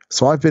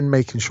 So I've been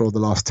making sure the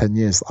last 10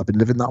 years that I've been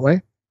living that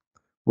way,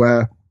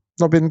 where I've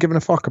not been giving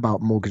a fuck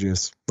about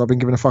mortgages. Not been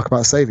giving a fuck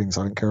about savings.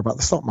 I don't care about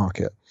the stock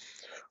market.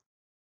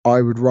 I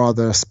would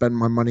rather spend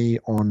my money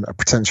on a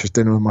pretentious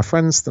dinner with my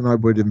friends than I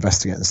would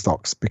investing it in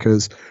stocks,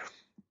 because,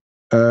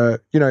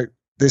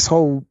 this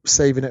whole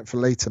saving it for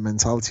later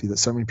mentality that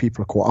so many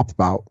people are caught up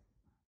about,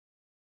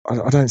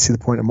 I don't see the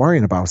point in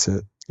worrying about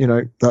it.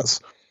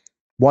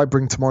 why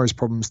bring tomorrow's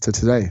problems to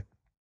today?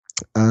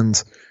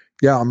 And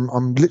yeah,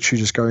 I'm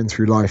literally just going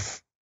through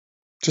life,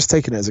 just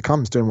taking it as it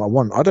comes, doing what I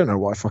want. I don't know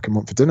what I fucking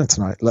want for dinner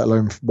tonight, let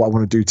alone what I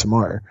want to do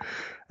tomorrow.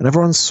 And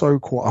everyone's so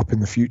caught up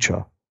in the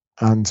future.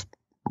 And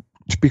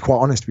to be quite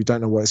honest, we don't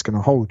know what it's going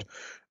to hold.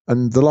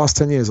 And the last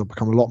 10 years, I've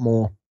become a lot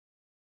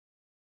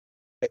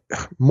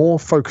more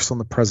focused on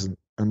the present.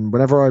 And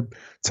whenever I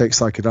take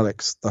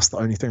psychedelics, that's the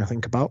only thing I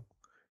think about.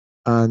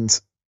 And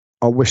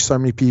I wish so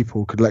many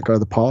people could let go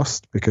of the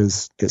past,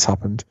 because it's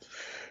happened.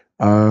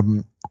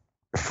 And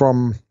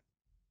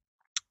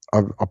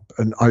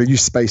I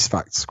use space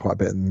facts quite a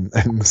bit in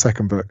the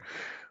second book.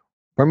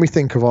 When we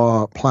think of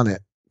our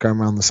planet going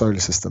around the solar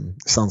system,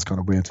 it sounds kind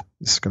of weird.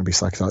 This is going to be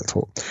psychedelic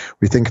talk.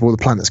 We think of all the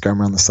planets going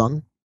around the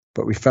sun,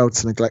 but we fail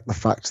to neglect the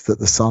fact that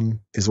the sun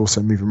is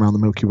also moving around the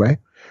Milky Way.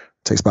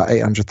 It takes about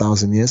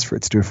 800,000 years for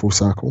it to do a full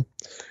circle.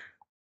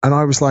 And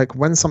I was like,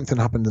 when something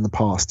happened in the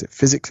past, it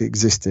physically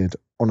existed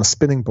on a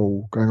spinning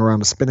ball, going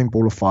around a spinning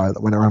ball of fire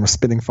that went around a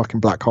spinning fucking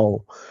black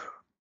hole.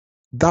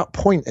 That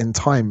point in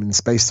time, in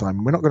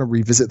space-time, we're not going to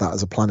revisit that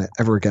as a planet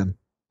ever again.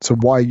 So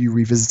why are you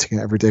revisiting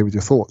it every day with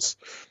your thoughts?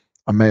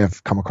 I may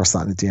have come across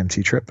that in a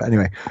DMT trip, but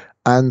anyway.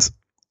 And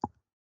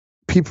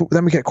people,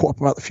 then we get caught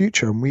up about the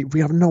future, and we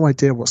have no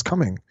idea what's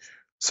coming.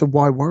 So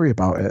why worry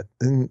about it?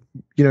 And,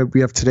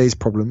 we have today's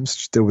problems,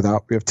 just deal with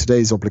that. We have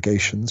today's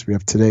obligations. We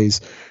have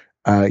today's,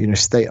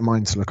 state of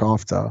mind to look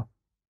after.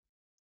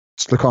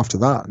 Just look after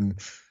that. And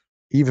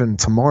even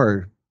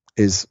tomorrow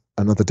is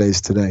another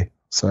day's today.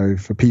 So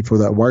for people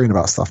that are worrying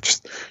about stuff,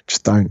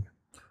 just don't.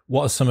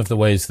 What are some of the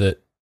ways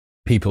that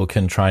people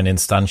can try and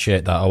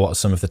instantiate that, or what are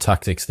some of the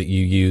tactics that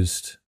you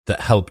used that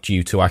helped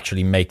you to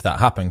actually make that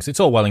happen? Because it's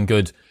all well and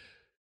good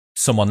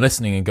someone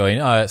listening and going,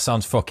 oh, it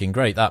sounds fucking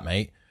great, that,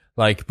 mate.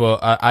 Like, but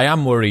I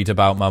am worried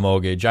about my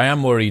mortgage. I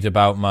am worried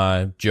about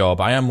my job.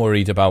 I am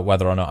worried about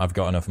whether or not I've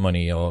got enough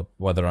money, or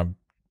whether I'm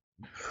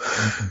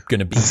going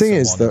to be someone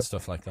and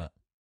stuff like that.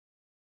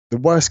 The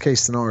worst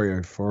case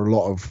scenario for a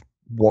lot of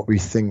what we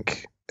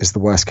think is the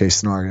worst case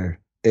scenario,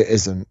 it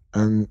isn't.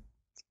 And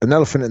an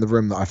elephant in the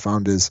room that I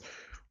found is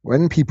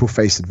when people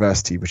face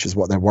adversity, which is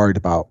what they're worried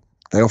about,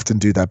 they often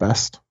do their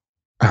best.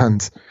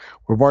 And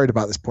we're worried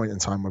about this point in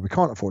time where we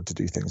can't afford to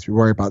do things. We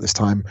worry about this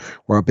time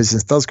where our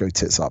business does go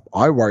tits up.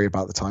 I worry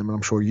about the time, and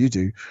I'm sure you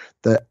do,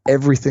 that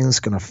everything's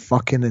going to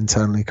fucking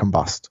internally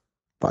combust.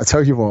 But I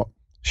tell you what,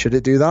 should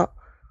it do that,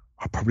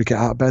 I'll probably get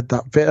out of bed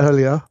that bit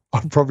earlier.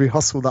 I'll probably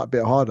hustle that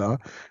bit harder,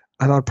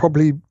 and I'd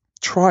probably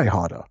try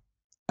harder.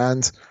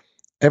 And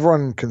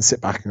everyone can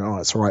sit back and go, oh,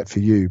 it's all right for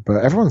you,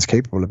 but everyone's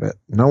capable of it.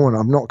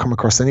 I've not come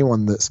across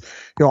anyone that's,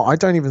 I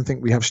don't even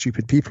think we have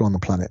stupid people on the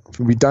planet.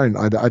 We don't.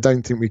 I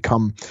don't think we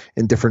come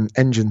in different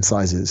engine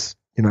sizes.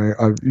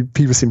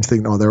 People seem to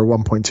think, oh, they're a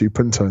 1.2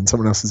 Punto and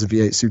someone else is a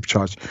V8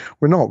 supercharged.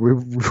 We're not.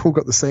 We've all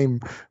got the same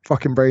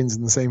fucking brains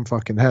and the same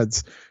fucking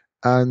heads.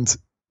 And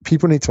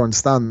people need to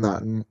understand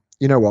that. And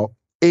you know what?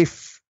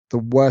 If the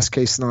worst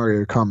case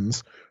scenario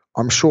comes,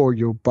 I'm sure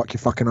you'll buck your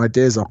fucking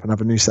ideas up and have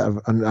a new set of,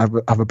 and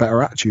have a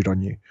better attitude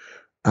on you.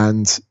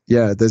 And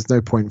yeah, there's no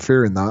point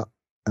fearing that.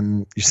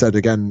 And you said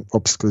again,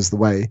 obstacle is the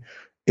way.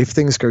 If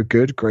things go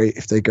good, great.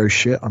 If they go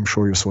shit, I'm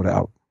sure you'll sort it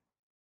out.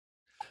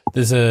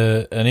 There's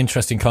an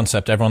interesting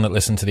concept. Everyone that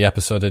listened to the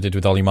episode I did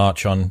with Ollie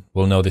March on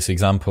will know this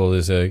example.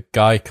 There's a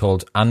guy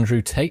called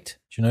Andrew Tate.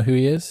 Do you know who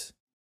he is?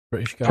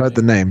 British guy. I've heard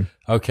the name.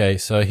 Okay,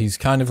 so he's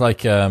kind of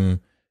like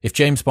if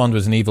James Bond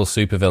was an evil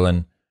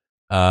supervillain,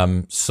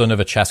 son of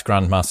a chess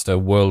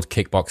grandmaster, world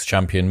kickbox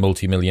champion,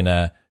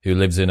 multimillionaire who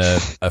lives in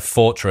a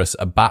fortress,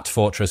 a bat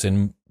fortress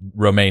in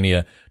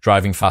Romania,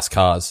 driving fast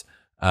cars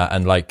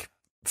and like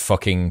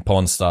fucking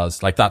porn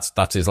stars. Like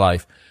that's his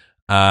life.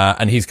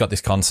 And he's got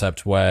this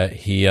concept where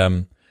he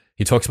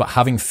talks about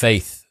having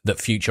faith that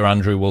future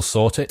Andrew will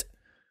sort it.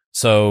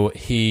 So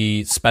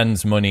he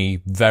spends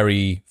money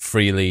very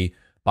freely,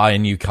 buy a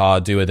new car,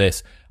 do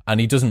this. And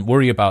he doesn't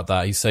worry about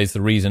that. He says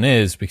the reason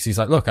is because he's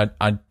like, look,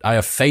 I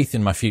have faith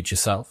in my future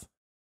self.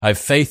 I have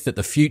faith that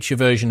the future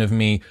version of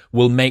me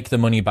will make the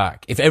money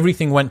back. If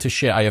everything went to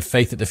shit, I have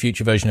faith that the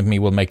future version of me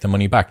will make the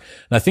money back.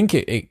 And I think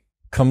it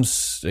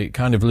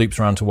kind of loops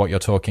around to what you're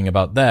talking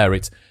about there.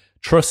 It's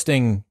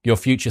trusting your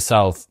future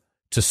self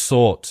to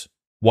sort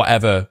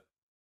whatever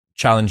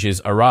challenges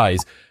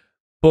arise.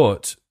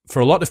 But for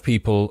a lot of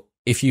people,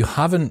 if you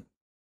haven't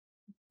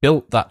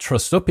built that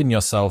trust up in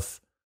yourself,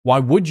 why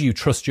would you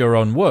trust your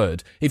own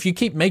word? If you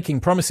keep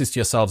making promises to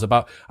yourselves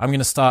about, I'm going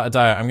to start a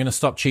diet, I'm going to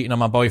stop cheating on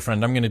my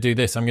boyfriend, I'm going to do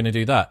this, I'm going to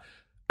do that,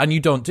 and you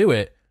don't do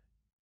it,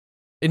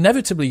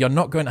 inevitably you're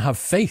not going to have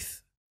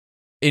faith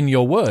in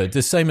your word.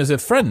 The same as a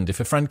friend. If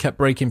a friend kept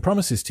breaking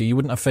promises to you, you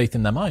wouldn't have faith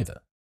in them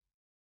either.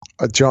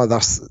 John,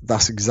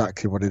 that's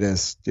exactly what it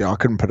is. Yeah, I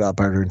couldn't put that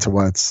better into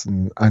words.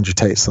 And Andrew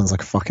Tate sounds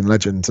like a fucking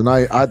legend. And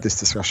I had this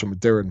discussion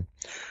with Darren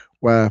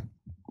where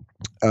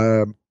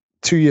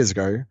 3 years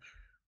ago,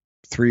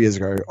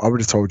 I would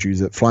have told you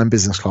that flying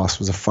business class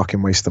was a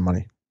fucking waste of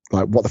money.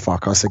 Like, what the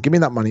fuck? I said, give me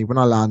that money. When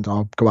I land,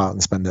 I'll go out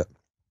and spend it.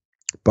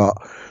 But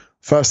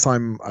first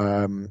time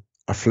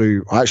I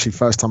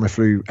first time I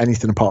flew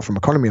anything apart from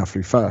economy, I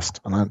flew first.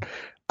 And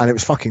it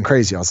was fucking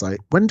crazy. I was like,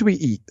 when do we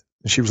eat?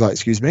 And she was like,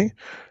 excuse me.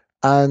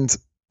 And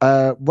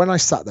when I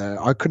sat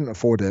there, I couldn't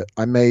afford it.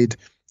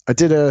 I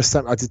did 2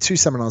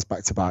 seminars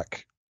back to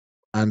back.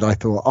 And I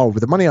thought, oh,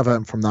 with the money I've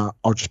earned from that,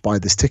 I'll just buy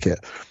this ticket.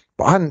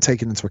 But I hadn't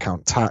taken into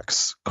account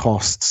tax,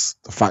 costs,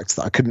 the fact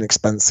that I couldn't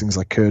expense things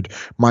I could.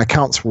 My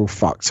accounts were all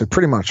fucked. So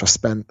pretty much I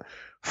spent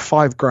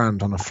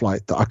 $5,000 on a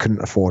flight that I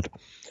couldn't afford.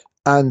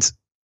 And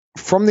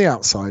from the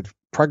outside,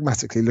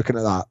 pragmatically looking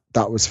at that,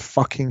 that was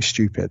fucking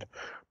stupid.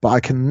 But I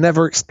can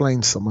never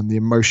explain to someone the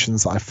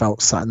emotions that I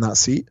felt sat in that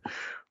seat.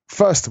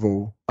 First of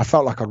all, I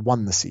felt like I'd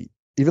won the seat.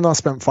 Even though I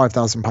spent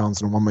 £5,000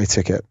 on a one-way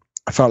ticket,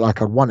 I felt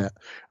like I'd won it.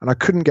 And I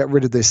couldn't get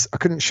rid of this. I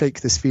couldn't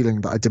shake this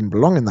feeling that I didn't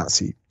belong in that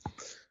seat.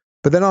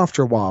 But then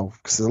after a while,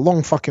 because it's a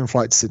long fucking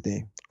flight to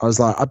Sydney, I was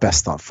like, I best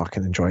start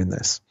fucking enjoying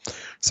this.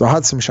 So I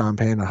had some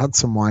champagne, I had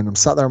some wine, I'm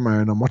sat there on my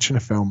own, I'm watching a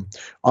film.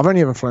 I've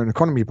only ever flown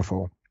economy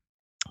before.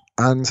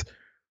 And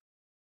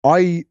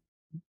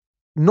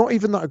not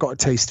even that I got a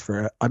taste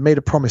for it, I made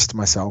a promise to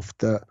myself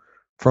that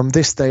from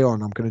this day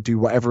on, I'm going to do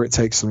whatever it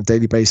takes on a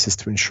daily basis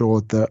to ensure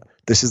that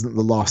this isn't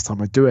the last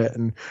time I do it.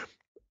 And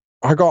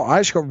I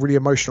actually got really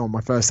emotional on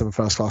my first ever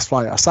first class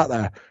flight. I sat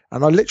there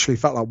and I literally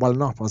felt like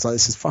welling up. I was like,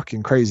 this is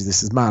fucking crazy.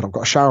 This is mad. I've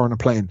got a shower on a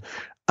plane.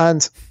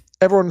 And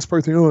everyone's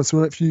supposed to think, oh, it's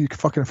all right for you. You can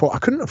fucking afford it. I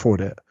couldn't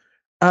afford it.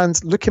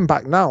 And looking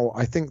back now,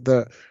 I think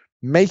that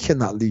making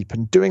that leap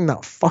and doing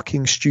that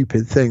fucking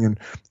stupid thing. And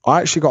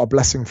I actually got a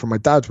blessing from my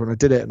dad when I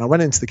did it. And I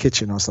went into the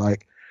kitchen. I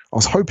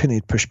was hoping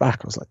he'd push back.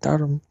 I was like, Dad,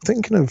 I'm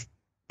thinking of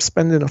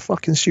spending a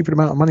fucking stupid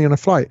amount of money on a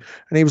flight.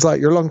 And he was like,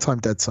 you're a long time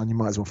dead, son. You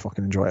might as well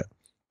fucking enjoy it.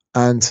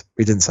 And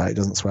we didn't say it,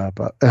 doesn't swear,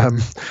 but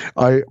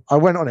I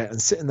went on it,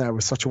 and sitting there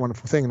was such a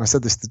wonderful thing. And I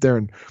said this to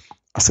Darren.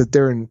 I said,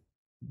 Darren,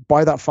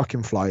 buy that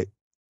fucking flight,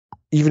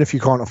 even if you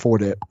can't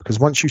afford it, because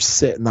once you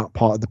sit in that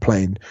part of the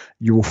plane,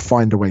 you will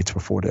find a way to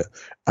afford it,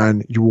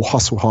 and you will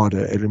hustle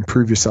harder. It'll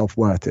improve your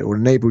self-worth. It will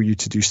enable you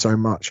to do so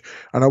much.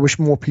 And I wish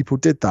more people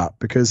did that,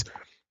 because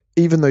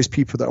even those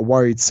people that are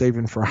worried,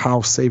 saving for a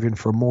house, saving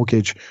for a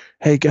mortgage,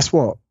 hey, guess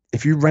what?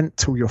 If you rent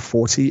till you're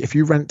 40, if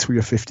you rent till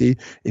you're 50,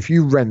 if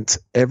you rent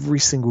every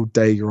single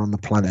day you're on the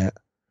planet,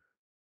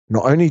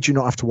 not only do you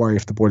not have to worry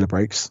if the boiler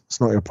breaks, it's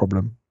not your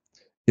problem.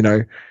 You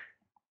know,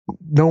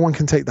 no one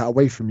can take that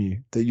away from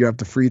you, that you have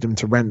the freedom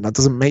to rent. That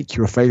doesn't make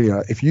you a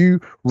failure. If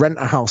you rent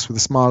a house with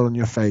a smile on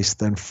your face,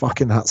 then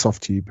fucking hats off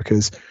to you,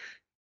 because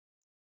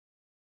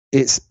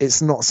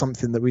it's not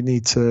something that we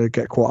need to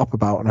get caught up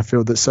about. And I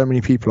feel that so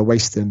many people are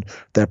wasting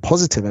their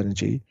positive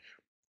energy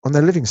on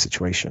their living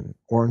situation,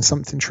 or on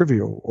something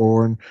trivial,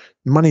 or on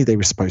money they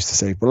were supposed to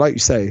save. But like you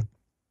say,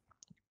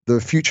 the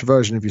future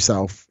version of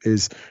yourself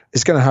is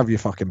going to have your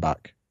fucking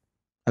back.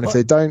 And if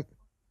they don't,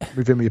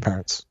 move in with your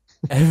parents.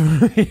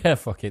 Yeah,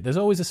 fuck it. There's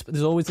always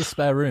a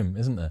spare room,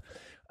 isn't there?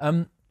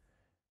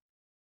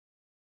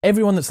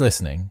 Everyone that's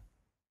listening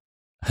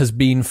has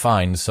been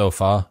fine so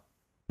far,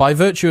 by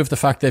virtue of the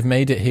fact they've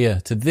made it here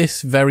to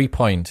this very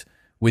point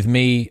with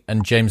me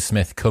and James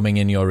Smith coming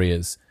in your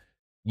ears.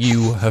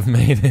 You have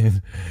made it.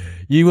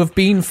 You have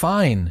been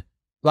fine.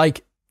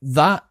 Like,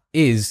 that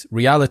is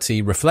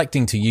reality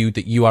reflecting to you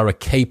that you are a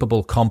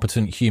capable,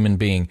 competent human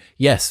being.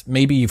 Yes,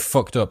 maybe you've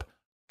fucked up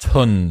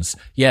tons.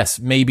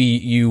 Yes, maybe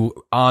you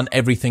aren't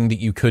everything that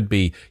you could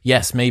be.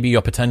 Yes, maybe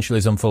your potential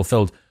is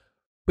unfulfilled.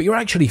 But you're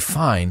actually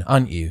fine,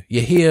 aren't you?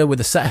 You're here with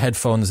a set of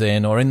headphones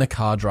in, or in the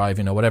car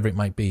driving, or whatever it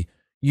might be.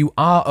 You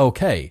are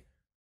okay.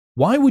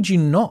 Why would you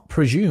not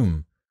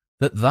presume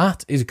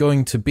that is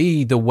going to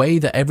be the way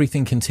that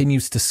everything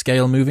continues to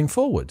scale moving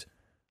forward?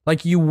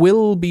 Like, you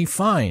will be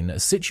fine. A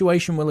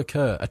situation will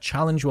occur. A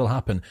challenge will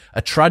happen.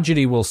 A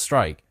tragedy will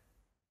strike.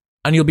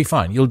 And you'll be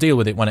fine. You'll deal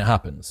with it when it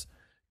happens.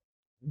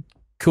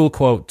 Cool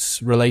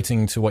quotes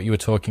relating to what you were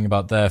talking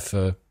about there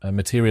for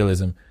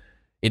materialism.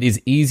 It is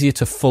easier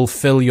to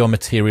fulfill your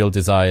material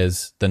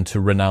desires than to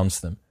renounce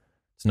them.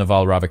 It's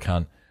Naval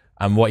Ravikant.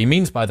 And what he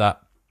means by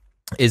that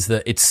is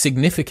that it's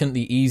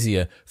significantly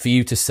easier for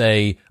you to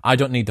say, I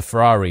don't need the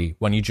Ferrari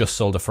when you just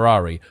sold a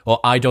Ferrari,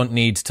 or I don't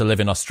need to live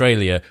in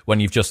Australia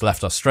when you've just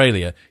left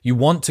Australia. You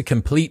want to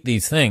complete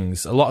these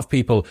things. A lot of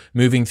people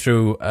moving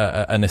through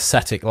an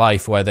ascetic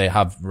life where they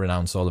have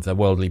renounced all of their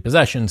worldly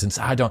possessions and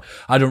say, I don't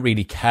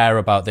really care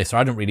about this, or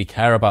I don't really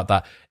care about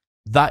that.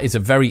 That is a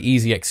very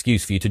easy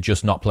excuse for you to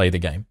just not play the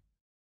game.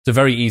 It's a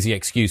very easy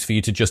excuse for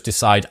you to just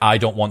decide, I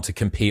don't want to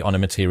compete on a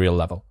material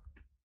level.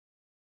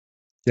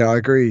 Yeah, I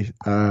agree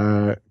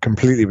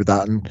completely with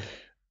that. And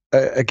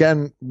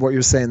again, what you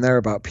were saying there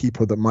about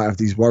people that might have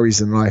these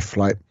worries in life,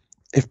 like,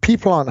 if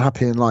people aren't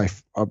happy in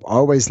life, I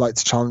always like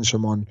to challenge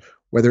them on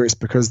whether it's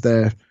because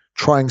they're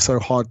trying so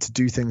hard to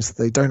do things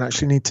that they don't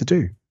actually need to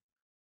do.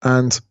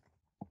 And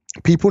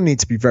people need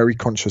to be very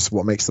conscious of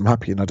what makes them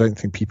happy. And I don't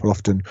think people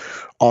often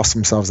ask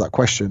themselves that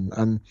question.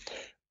 And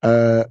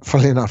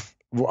funnily enough,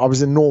 I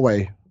was in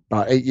Norway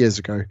about 8 years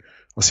ago. I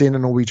was seeing a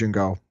Norwegian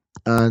girl.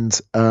 And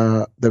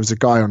there was a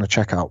guy on a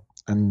checkout,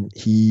 and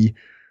he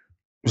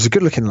was a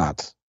good looking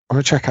lad on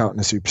a checkout in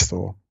a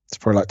superstore. It's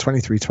probably like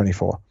 23,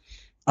 24.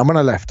 And when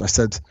I left, I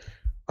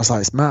was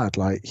like, it's mad.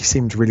 Like, he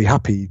seemed really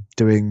happy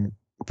doing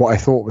what I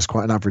thought was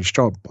quite an average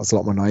job. I was a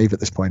lot more naive at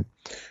this point.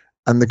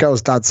 And the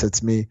girl's dad said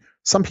to me,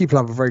 some people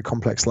have a very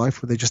complex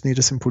life where they just need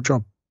a simple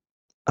job.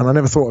 And I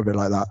never thought of it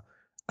like that.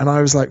 And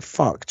I was like,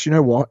 fuck, do you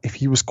know what? If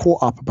he was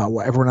caught up about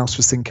what everyone else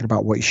was thinking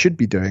about what he should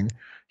be doing,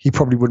 he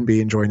probably wouldn't be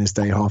enjoying his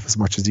day half as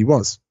much as he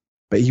was.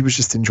 But he was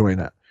just enjoying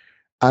it.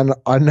 And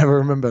I never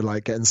remember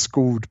like getting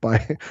schooled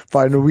by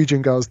a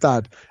Norwegian girl's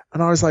dad.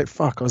 And I was like,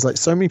 fuck, I was like,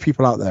 so many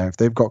people out there, if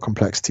they've got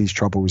complexities,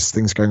 troubles,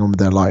 things going on with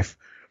their life,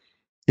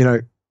 you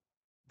know,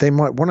 they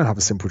might want to have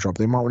a simple job.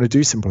 They might want to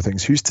do simple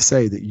things. Who's to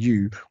say that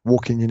you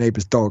walking your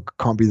neighbor's dog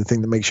can't be the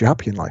thing that makes you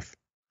happy in life?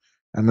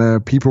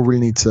 And people really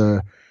need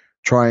to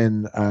try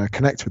and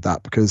connect with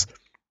that, because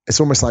it's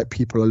almost like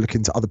people are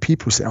looking to other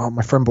people, say, oh,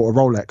 my friend bought a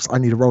Rolex. I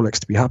need a Rolex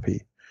to be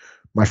happy.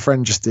 My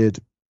friend just did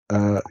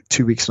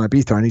 2 weeks in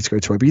Ibiza. I need to go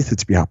to Ibiza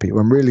to be happy.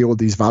 When really all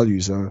these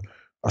values are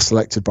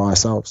selected by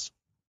ourselves.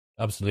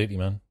 Absolutely,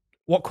 man.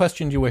 What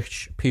question do you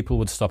wish people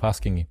would stop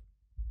asking you?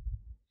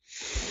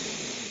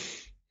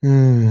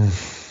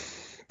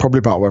 Probably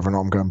about whether or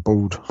not I'm going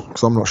bald,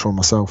 because I'm not sure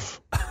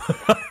myself.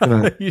 You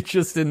know? You're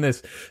just in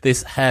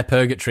this hair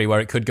purgatory where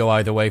it could go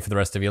either way for the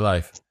rest of your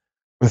life.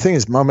 The thing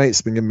is, my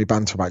mate's been giving me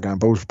banter about going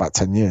bald for about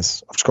 10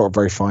 years. I've just got a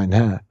very fine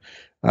hair.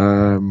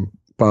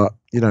 But,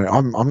 you know,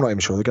 I'm not even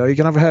sure. They go, you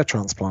can have a hair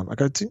transplant. I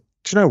go, do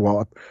you know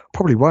what? I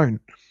probably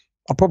won't.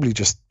 I'll probably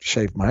just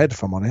shave my head,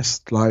 if I'm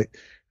honest. Like,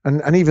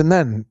 and even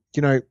then,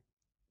 you know,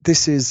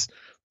 this is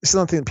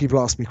something that people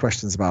ask me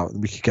questions about.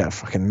 We could get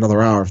fucking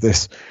another hour of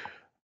this.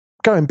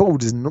 Going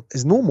bald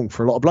is normal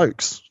for a lot of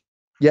blokes.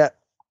 Yet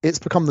it's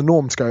become the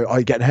norm to go, oh,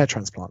 you get a hair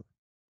transplant.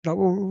 Like,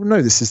 well,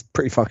 no, this is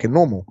pretty fucking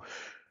normal.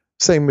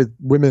 Same with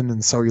women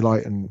and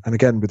cellulite and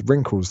again with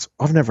wrinkles.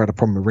 I've never had a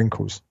problem with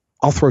wrinkles.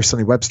 I'll throw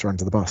Sonny Webster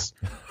under the bus.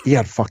 He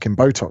had fucking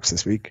Botox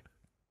this week.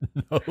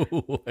 No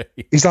way.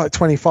 He's like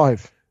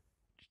 25.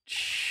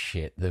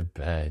 Shit the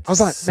bed. I was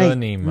like,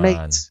 Sonny,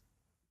 mate,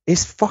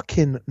 it's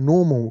fucking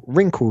normal.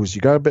 Wrinkles,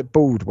 you go a bit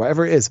bald,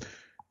 whatever it is.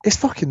 It's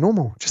fucking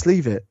normal. Just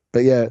leave it.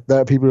 But yeah, there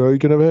are people who are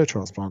going to have a hair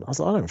transplant. I was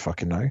like, I don't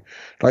fucking know.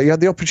 Like, you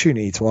had the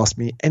opportunity to ask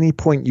me any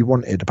point you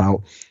wanted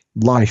about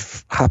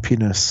life,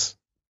 happiness,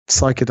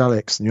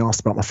 psychedelics, and you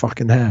asked about my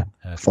fucking hair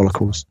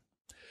follicles.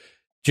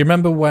 Do you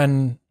remember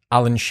when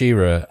Alan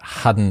Shearer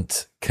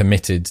hadn't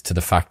committed to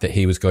the fact that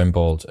he was going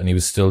bald and he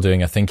was still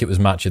doing, I think it was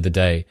Match of the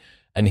Day,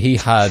 and he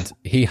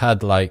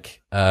had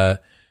like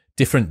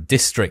different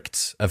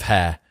districts of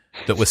hair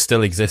that were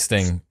still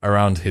existing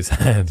around his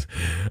head,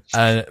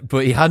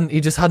 but he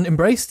just hadn't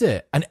embraced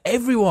it, and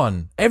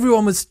everyone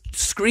was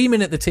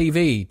screaming at the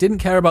TV, didn't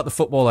care about the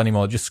football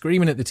anymore, just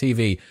screaming at the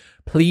TV,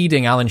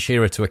 pleading Alan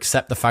Shearer to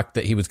accept the fact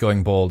that he was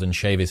going bald and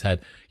shave his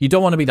head. You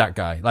don't want to be that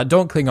guy. Like,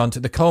 don't cling on to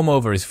the comb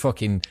over. Is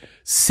fucking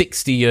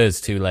 60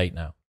 years too late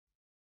now.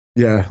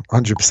 Yeah,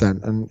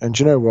 100%. And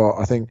do you know what?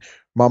 I think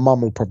my mum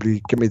will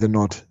probably give me the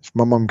nod. If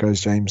my mum goes,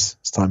 James,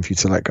 it's time for you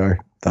to let go,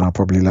 then I'll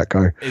probably let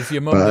go. Is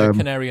your mum the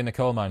canary in the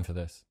coal mine for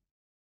this?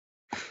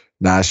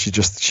 Nah,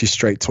 she's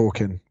straight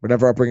talking.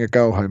 Whenever I bring a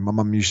girl home, my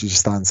mum usually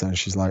just stands there and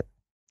she's like,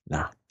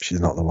 nah,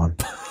 she's not the one.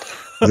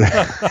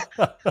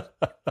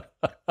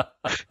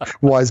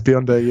 Wise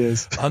beyond her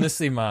years.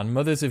 Honestly, man,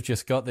 mothers have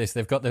just got this.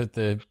 They've got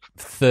the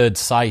third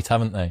sight,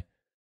 haven't they?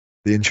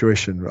 The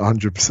intuition,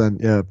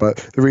 100%, yeah. But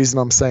the reason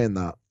I'm saying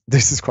that,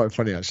 this is quite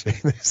funny, actually.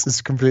 This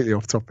is completely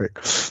off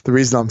topic. The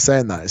reason I'm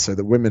saying that is so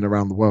that women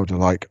around the world are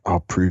like, I'll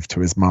prove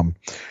to his mum.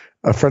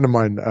 A friend of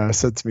mine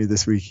said to me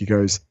this week, he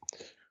goes,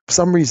 for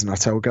some reason I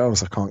tell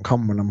girls I can't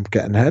come when I'm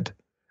getting head.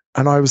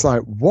 And I was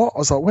like, what? I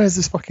was like, where's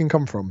this fucking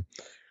come from?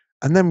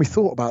 And then we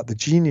thought about the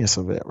genius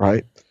of it,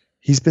 right?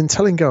 He's been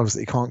telling girls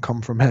that he can't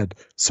come from head,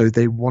 so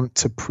they want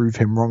to prove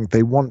him wrong.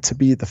 They want to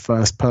be the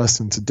first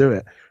person to do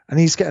it. And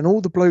he's getting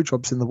all the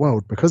blowjobs in the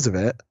world because of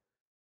it.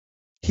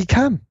 He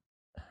can.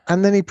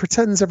 And then he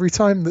pretends every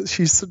time that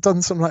she's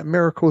done some like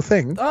miracle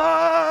thing.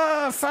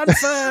 Ah,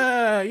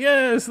 fanfare!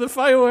 Yes, the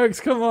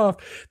fireworks come off.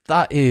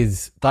 That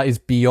is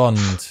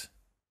beyond.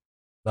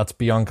 That's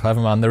beyond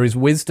clever, man. There is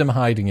wisdom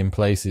hiding in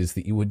places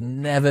that you would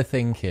never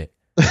think it.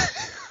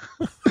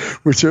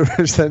 which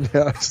then,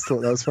 yeah, I just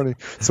thought that was funny.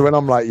 So when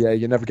I'm like, yeah,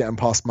 you're never getting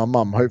past my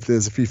mum, hopefully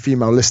there's a few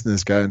female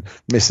listeners going,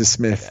 Mrs.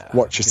 Smith,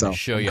 watch yourself.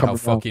 Show you how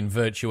fucking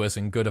virtuous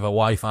and good of a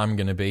wife I'm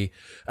going to be.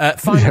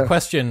 Final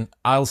question.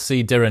 I'll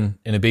see Dirren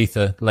in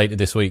Ibiza later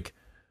this week.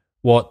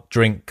 What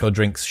drink or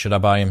drinks should I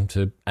buy him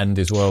to end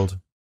his world?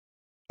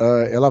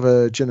 He'll have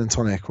a gin and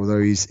tonic,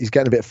 although he's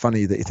getting a bit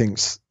funny that he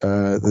thinks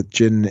that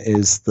gin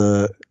is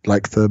the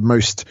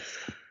most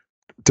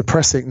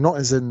depressing, not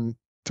as in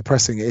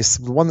depressing, it's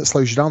the one that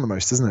slows you down the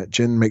most, isn't it?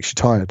 Gin makes you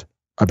tired,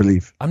 I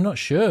believe. I'm not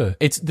sure.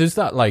 There's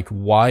that like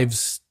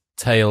wives'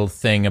 tale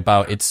thing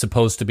about it's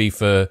supposed to be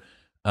for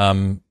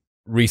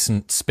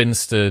recent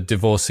spinster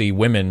divorcee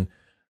women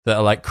that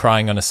are like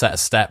crying on a set of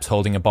steps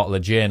holding a bottle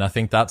of gin. I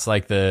think that's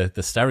like the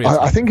stereotype.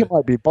 I think it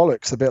might be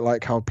bollocks, a bit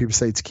like how people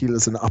say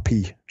tequila's an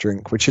uppy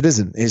drink, which it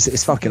isn't.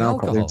 It's fucking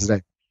alcohol at the end of the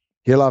day.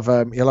 he'll have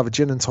a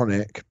gin and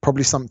tonic,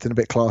 probably something a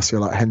bit classier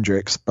like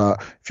Hendrix.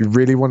 But if you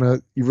really want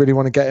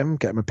to get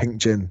him a pink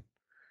gin.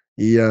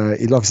 He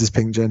loves his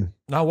pink gin.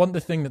 Now, I want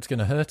the thing that's going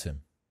to hurt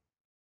him.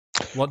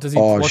 What does he?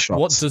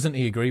 What doesn't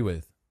he agree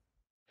with?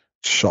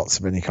 Shots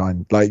of any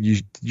kind. Like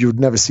you would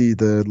never see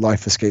the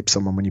life escape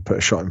someone when you put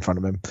a shot in front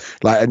of him.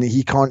 Like, and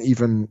he can't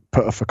even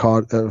put a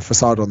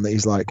facade on that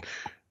he's like,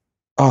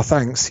 oh,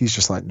 thanks. He's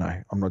just like, no,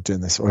 I'm not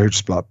doing this. Or he'll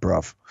just be like,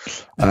 bruv.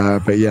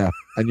 But yeah,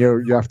 and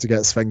you have to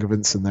get Sven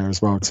Govinsson there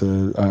as well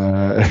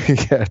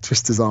to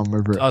twist his arm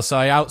over it. Oh, so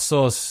I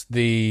outsource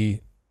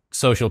the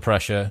social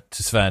pressure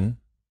to Sven.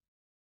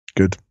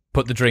 Good.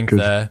 Put the drink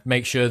there.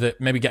 Make sure that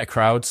maybe get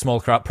a small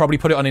crowd. Probably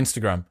put it on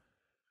Instagram.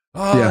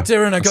 Oh, yeah,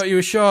 Darren, I got you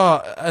a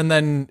shot. And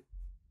then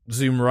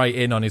zoom right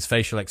in on his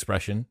facial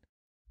expression.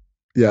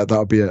 Yeah,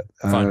 that'll be it.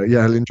 Yeah,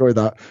 he'll enjoy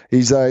that.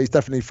 He's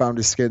definitely found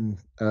his skin,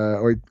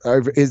 or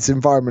over his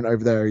environment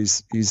over there.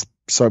 He's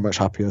so much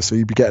happier. So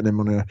you'd be getting him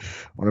on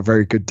a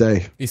very good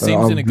day. He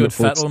seems in a good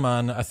fettle,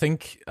 man. I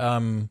think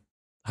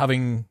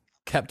having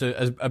kept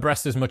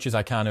abreast as much as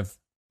I can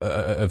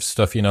of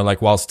stuff,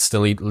 like whilst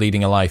still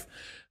leading a life,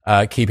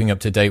 keeping up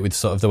to date with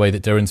sort of the way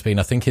that Darren's been.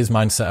 I think his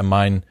mindset and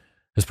mine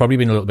has probably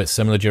been a little bit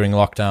similar during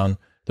lockdown,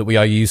 that we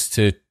are used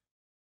to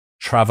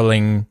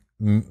traveling,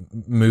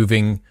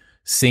 moving,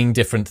 seeing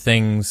different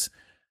things.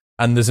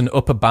 And there's an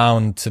upper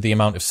bound to the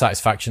amount of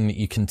satisfaction that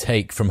you can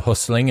take from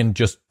hustling and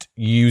just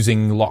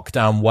using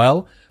lockdown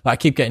well. Like, I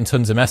keep getting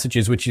tons of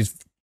messages, which is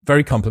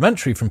very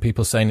complimentary, from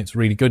people saying it's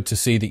really good to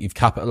see that you've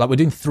like, we're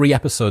doing 3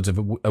 episodes of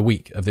a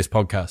week of this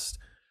podcast,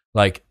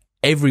 like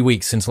every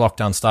week since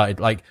lockdown started.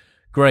 Like,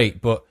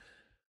 great, but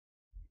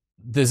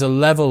there's a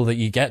level that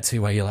you get to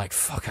where you're like,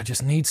 fuck, I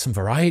just need some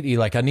variety.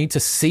 Like, I need to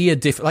see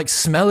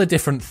smell a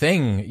different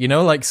thing,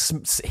 like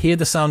hear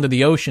the sound of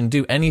the ocean,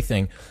 do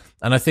anything.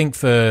 And I think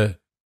for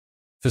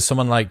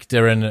someone like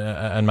Darren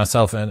and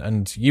myself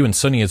and you and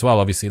Sonny as well,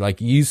 obviously,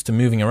 like, used to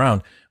moving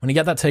around, when you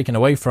get that taken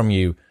away from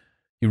you,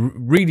 you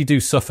really do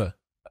suffer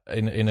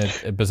in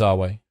a bizarre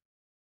way.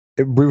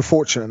 We were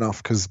fortunate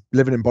enough because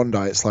living in Bondi,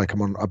 it's like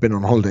I've been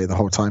on holiday the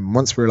whole time.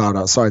 Once we were allowed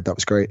outside, that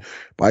was great.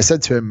 But I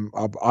said to him,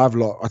 I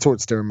talked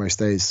to Darren most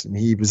days, and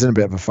he was in a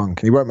bit of a funk,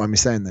 and he won't mind me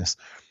saying this.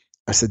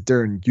 I said,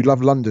 Darren, you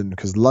love London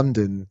because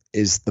London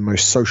is the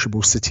most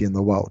sociable city in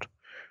the world.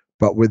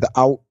 But with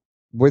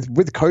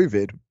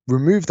COVID,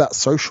 remove that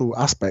social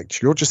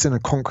aspect. You're just in a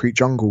concrete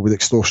jungle with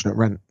extortionate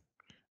rent,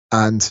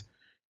 and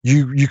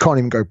you can't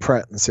even go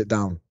Pret and sit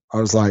down. I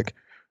was like,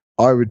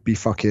 I would be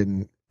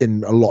fucking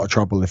in a lot of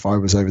trouble if I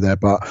was over there.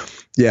 But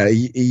yeah,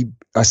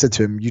 I said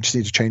to him, you just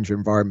need to change your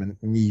environment.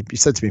 And he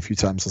said to me a few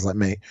times, I was like,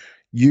 mate,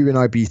 you in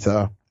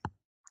Ibiza,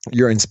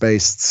 you're in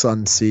space,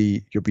 sun,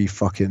 sea, you'll be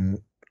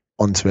fucking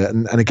onto it.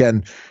 And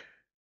again,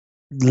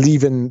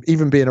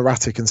 even being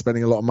erratic and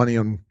spending a lot of money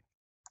on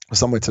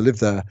somewhere to live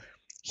there,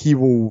 he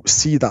will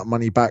see that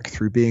money back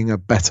through being a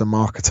better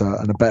marketer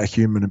and a better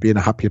human and being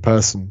a happier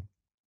person.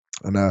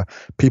 And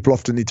people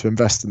often need to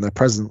invest in their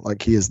present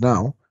like he is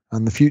now.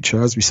 And the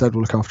future, as we said,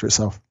 will look after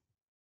itself.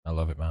 I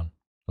love it, man.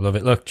 I love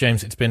it. Look,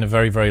 James, it's been a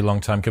very, very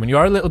long time coming. You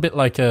are a little bit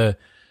like a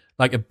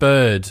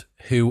bird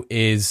who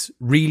is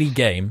really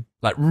game,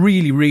 like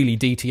really, really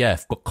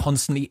DTF, but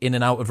constantly in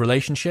and out of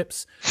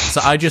relationships. So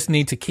I just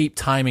need to keep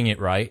timing it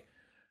right.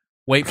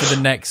 Wait for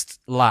the next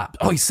lap.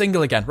 Oh, he's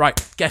single again.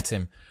 Right, get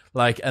him.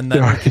 Like, and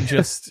then we can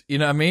just, you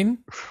know what I mean?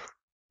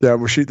 Yeah,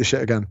 we'll shoot the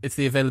shit again. It's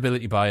the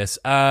availability bias.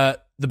 The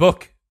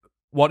book,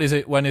 what is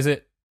it? When is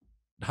it?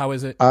 How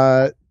is it?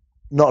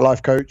 Not a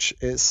life coach.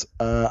 It's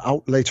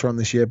out later on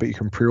this year, but you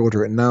can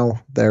pre-order it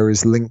now. There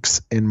is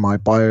links in my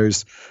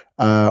bios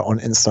on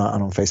Insta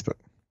and on Facebook.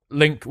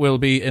 Link will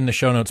be in the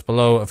show notes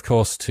below, of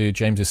course, to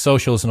James's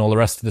socials and all the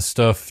rest of the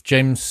stuff.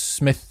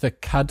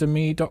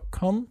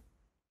 JamesSmithAcademy.com?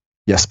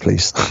 Yes,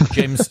 please.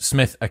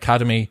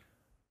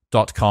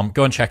 JamesSmithAcademy.com.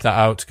 Go and check that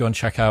out. Go and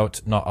check out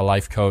Not a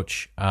Life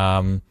Coach.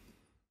 I'm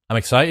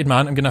excited,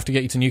 man. I'm going to have to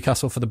get you to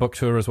Newcastle for the book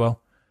tour as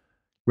well.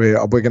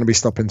 We're going to be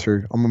stopping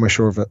through. I'm almost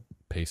sure of it.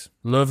 Peace.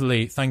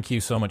 Lovely. Thank you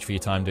so much for your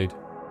time, dude.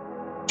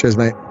 Cheers,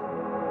 mate.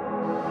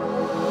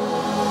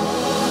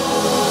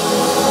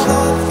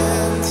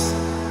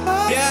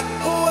 Yeah,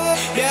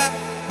 yeah.